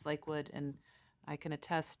attends Lakewood, and I can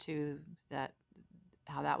attest to that.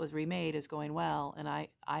 How that was remade is going well, and I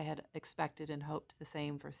had expected and hoped the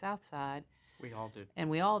same for Southside. We all did. And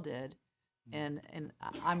we all did. And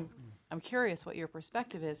I'm curious what your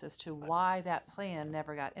perspective is as to why that plan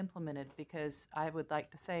never got implemented, because I would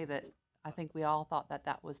like to say that I think we all thought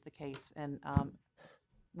that was the case, and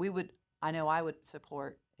I know I would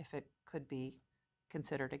support if it could be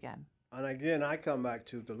considered again. And again, I come back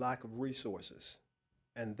to the lack of resources.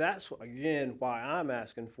 And that's, again, why I'm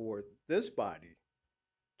asking for this body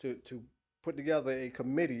to put together a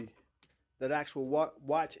committee that actually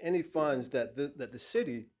watch any funds that the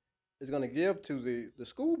city is going to give to the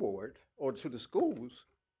school board or to the schools,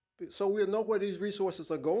 so we'll know where these resources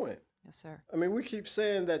are going. Yes, sir. I mean, we keep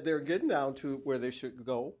saying that they're getting down to where they should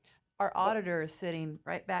go. Our auditor is sitting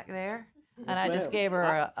right back there, Yes, and I just ma'am. gave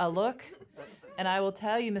her a look. And I will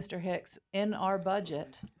tell you, Mr. Hicks, in our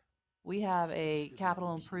budget, we have a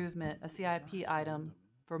capital improvement, a CIP item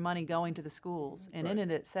for money going to the schools. And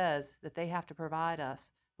in it says that they have to provide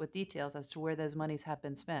us with details as to where those monies have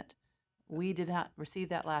been spent. We did not receive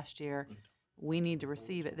that last year. We need to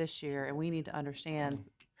receive it this year, and we need to understand,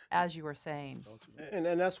 as you were saying. And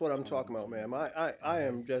that's what I'm talking about, ma'am. I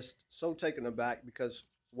am just so taken aback because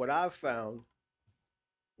what I've found,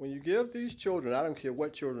 when you give these children, I don't care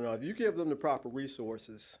what children are, if you give them the proper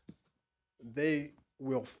resources, they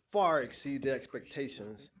will far exceed their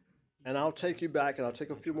expectations. And I'll take you back, and I'll take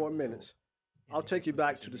a few more minutes. I'll take you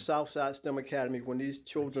back to the Southside STEM Academy when these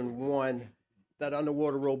children won that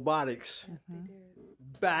underwater robotics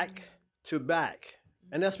back to back.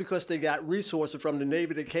 And that's because they got resources from the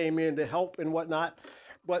Navy that came in to help and whatnot.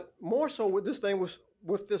 But more so with this thing,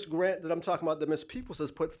 with this grant that I'm talking about that Ms. Peoples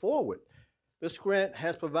has put forward. This grant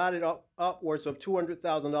has provided upwards of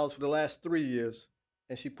 $200,000 for the last 3 years.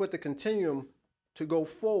 And she put the continuum to go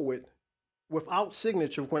forward without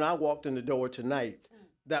signature when I walked in the door tonight.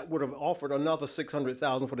 That would have offered another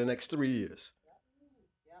 $600,000 for the next 3 years.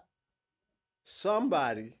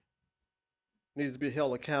 Somebody needs to be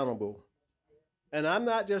held accountable. And I'm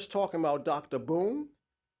not just talking about Dr. Boone.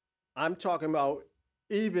 I'm talking about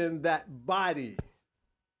even that body.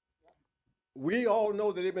 We all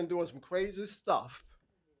know that they've been doing some crazy stuff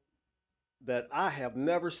that I have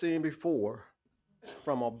never seen before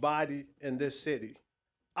from a body in this city.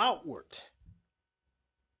 Outward.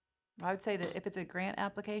 I would say that if it's a grant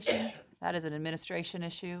application, that is an administration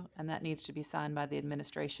issue, and that needs to be signed by the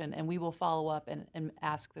administration, and we will follow up and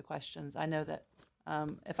ask the questions. I know that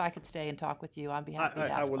if I could stay and talk with you, I'd be happy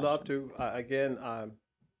to ask I would questions. love to. Again,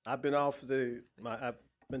 I've been off I've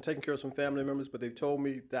been taking care of some family members, but they've told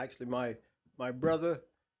me that actually my brother,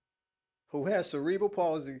 who has cerebral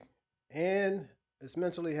palsy and is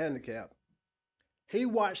mentally handicapped, he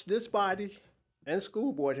watched this body and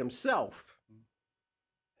school board himself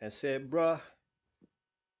and said, bruh,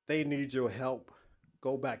 they need your help.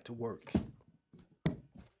 Go back to work.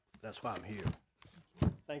 That's why I'm here.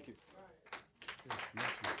 Thank you.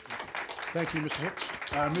 Thank you, Mr. Hicks.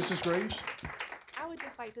 Mrs. Graves? I would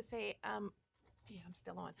just like to say, yeah, I'm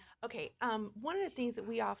still on. Okay, one of the things that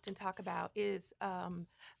we often talk about is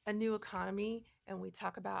a new economy, and we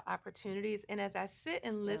talk about opportunities. And as I sit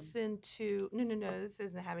and listen to, no, this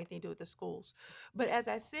doesn't have anything to do with the schools, but as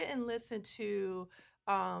I sit and listen to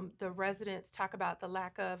the residents talk about the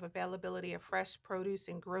lack of availability of fresh produce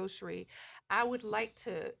and grocery, I would like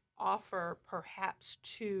to offer perhaps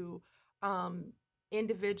to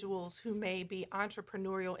individuals who may be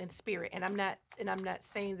entrepreneurial in spirit, and I'm not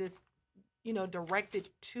saying this, directed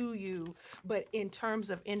to you, but in terms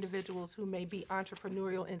of individuals who may be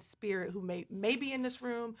entrepreneurial in spirit, who may be in this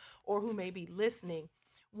room or who may be listening.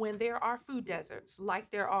 When there are food deserts like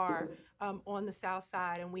there are on the South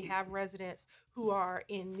Side, and we have residents who are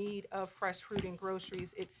in need of fresh fruit and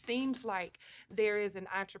groceries, it seems like there is an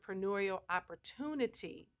entrepreneurial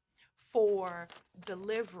opportunity for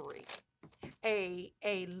delivery, a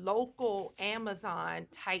local Amazon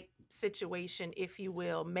type situation, if you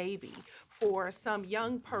will, maybe for some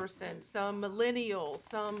young person, some millennial,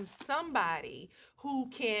 somebody who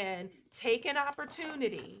can take an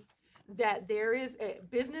opportunity that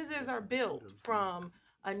businesses are built from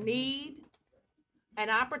a need, an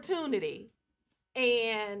opportunity,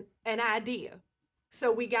 and an idea.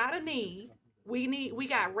 So we got a need. We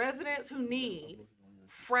got residents who need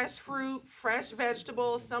fresh fruit, fresh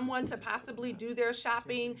vegetables, someone to possibly do their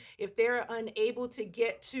shopping if they're unable to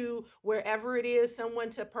get to wherever it is, someone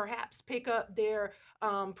to perhaps pick up their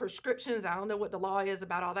prescriptions. I don't know what the law is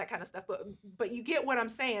about all that kind of stuff, but you get what I'm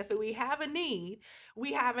saying. So we have a need,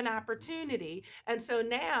 we have an opportunity, and so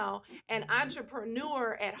now an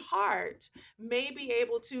entrepreneur at heart may be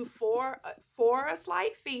able to, for a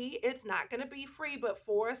slight fee, it's not going to be free, but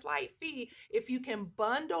for a slight fee, if you can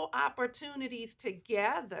bundle opportunities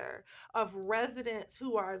together of residents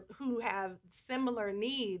who have similar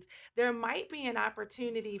needs, there might be an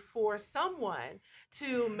opportunity for someone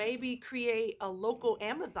to maybe create a local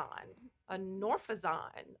Amazon, a Norfazon,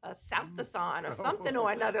 a Southazon, or something or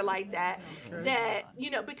another like that. That,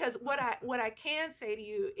 because what I can say to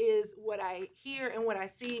you is what I hear and what I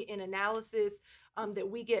see in analysis that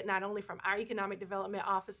we get not only from our economic development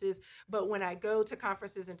offices, but when I go to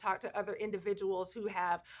conferences and talk to other individuals who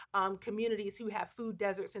have communities who have food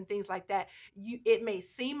deserts and things like that, it may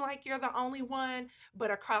seem like you're the only one,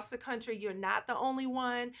 but across the country, you're not the only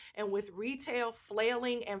one. And with retail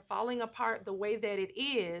flailing and falling apart the way that it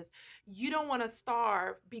is, you don't want to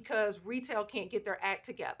starve because retail can't get their act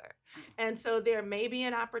together. And so there may be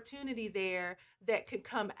an opportunity there that could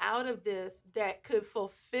come out of this that could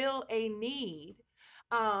fulfill a need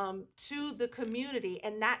to the community,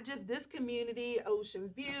 and not just this community, Ocean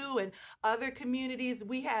View and other communities.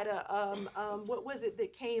 We had what was it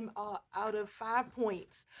that came out of 5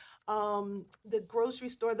 Points? The grocery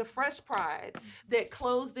store, the Fresh Pride, that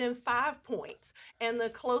closed in 5 Points, and the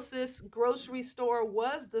closest grocery store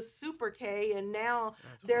was the Super K, and now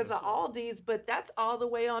there's a Aldi's, but that's all the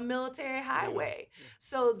way on Military Highway.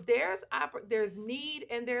 So there's need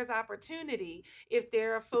and there's opportunity if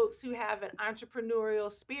there are folks who have an entrepreneurial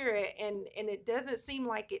spirit, and it doesn't seem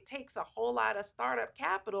like it takes a whole lot of startup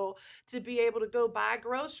capital to be able to go buy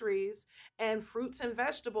groceries and fruits and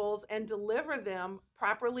vegetables and deliver them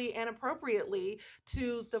properly and appropriately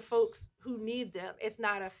to the folks who need them. It's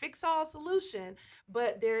not a fix-all solution,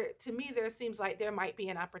 but to me, there seems like there might be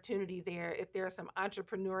an opportunity there if there are some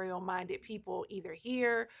entrepreneurial-minded people either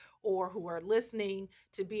here or who are listening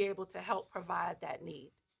to be able to help provide that need.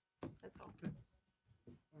 That's all. Okay.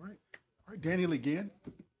 All right, Danny Lee Ginn.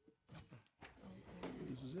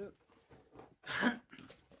 This is it.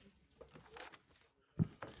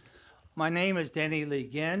 My name is Danny Lee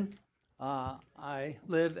Ginn. I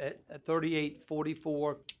live at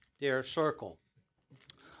 3844 Dare Circle.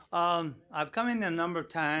 I've come in a number of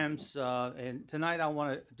times, and tonight I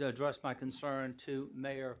want to address my concern to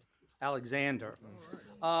Mayor Alexander.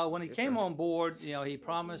 When he came on board, he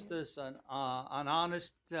promised us an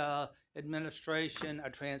honest administration, a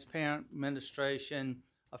transparent administration,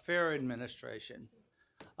 a fair administration.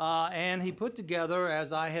 And he put together,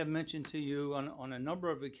 as I have mentioned to you on a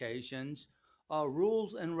number of occasions,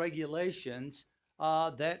 rules and regulations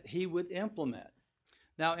that he would implement.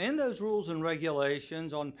 Now, in those rules and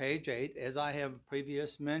regulations on page 8, as I have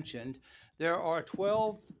previously mentioned, there are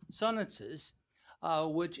 12 sentences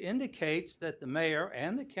which indicates that the mayor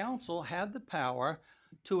and the council have the power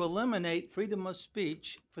to eliminate freedom of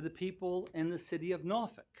speech for the people in the city of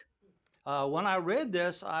Norfolk. When I read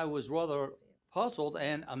this, I was rather puzzled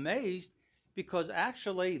and amazed, because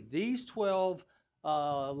actually these 12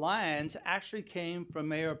 lines actually came from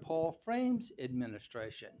Mayor Paul Frame's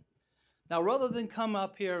administration. Now, rather than come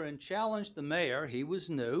up here and challenge the mayor, he was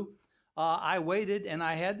new, I waited, and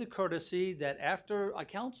I had the courtesy that after a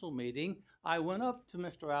council meeting, I went up to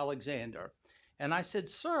Mr. Alexander and I said,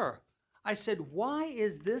 "Sir," I said, "why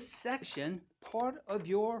is this section part of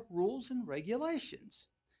your rules and regulations?"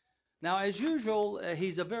 Now, as usual,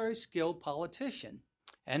 he's a very skilled politician,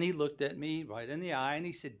 and he looked at me right in the eye and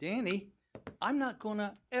he said, "Danny, I'm not going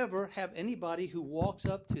to ever have anybody who walks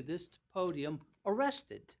up to this podium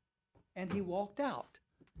arrested." And he walked out.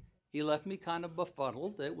 He left me kind of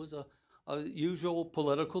befuddled. It was a usual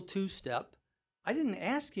political two-step. I didn't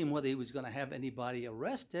ask him whether he was going to have anybody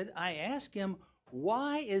arrested. I asked him,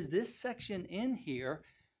 why is this section in here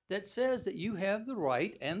that says that you have the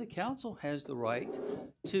right, and the council has the right,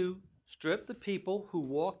 to strip the people who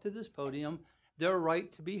walk to this podium their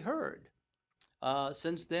right to be heard?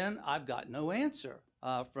 Since then, I've got no answer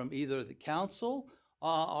from either the council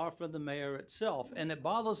or from the mayor itself, and it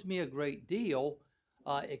bothers me a great deal.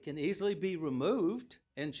 It can easily be removed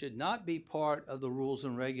and should not be part of the rules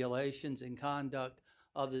and regulations and conduct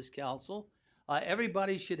of this council.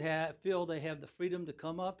 Everybody should feel they have the freedom to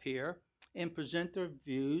come up here and present their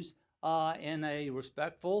views in a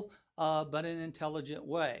respectful but an intelligent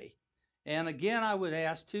way. And again, I would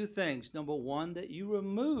ask two things. Number one, that you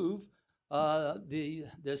remove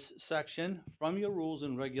this section from your rules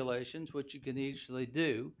and regulations, which you can easily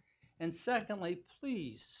do. And secondly,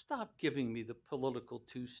 please stop giving me the political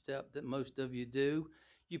two-step that most of you do.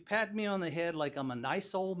 You pat me on the head like I'm a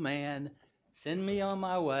nice old man, send me on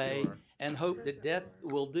my way, and hope that death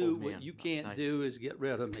will do what you can't do, is get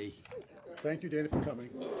rid of me. Thank you, Danny, for coming.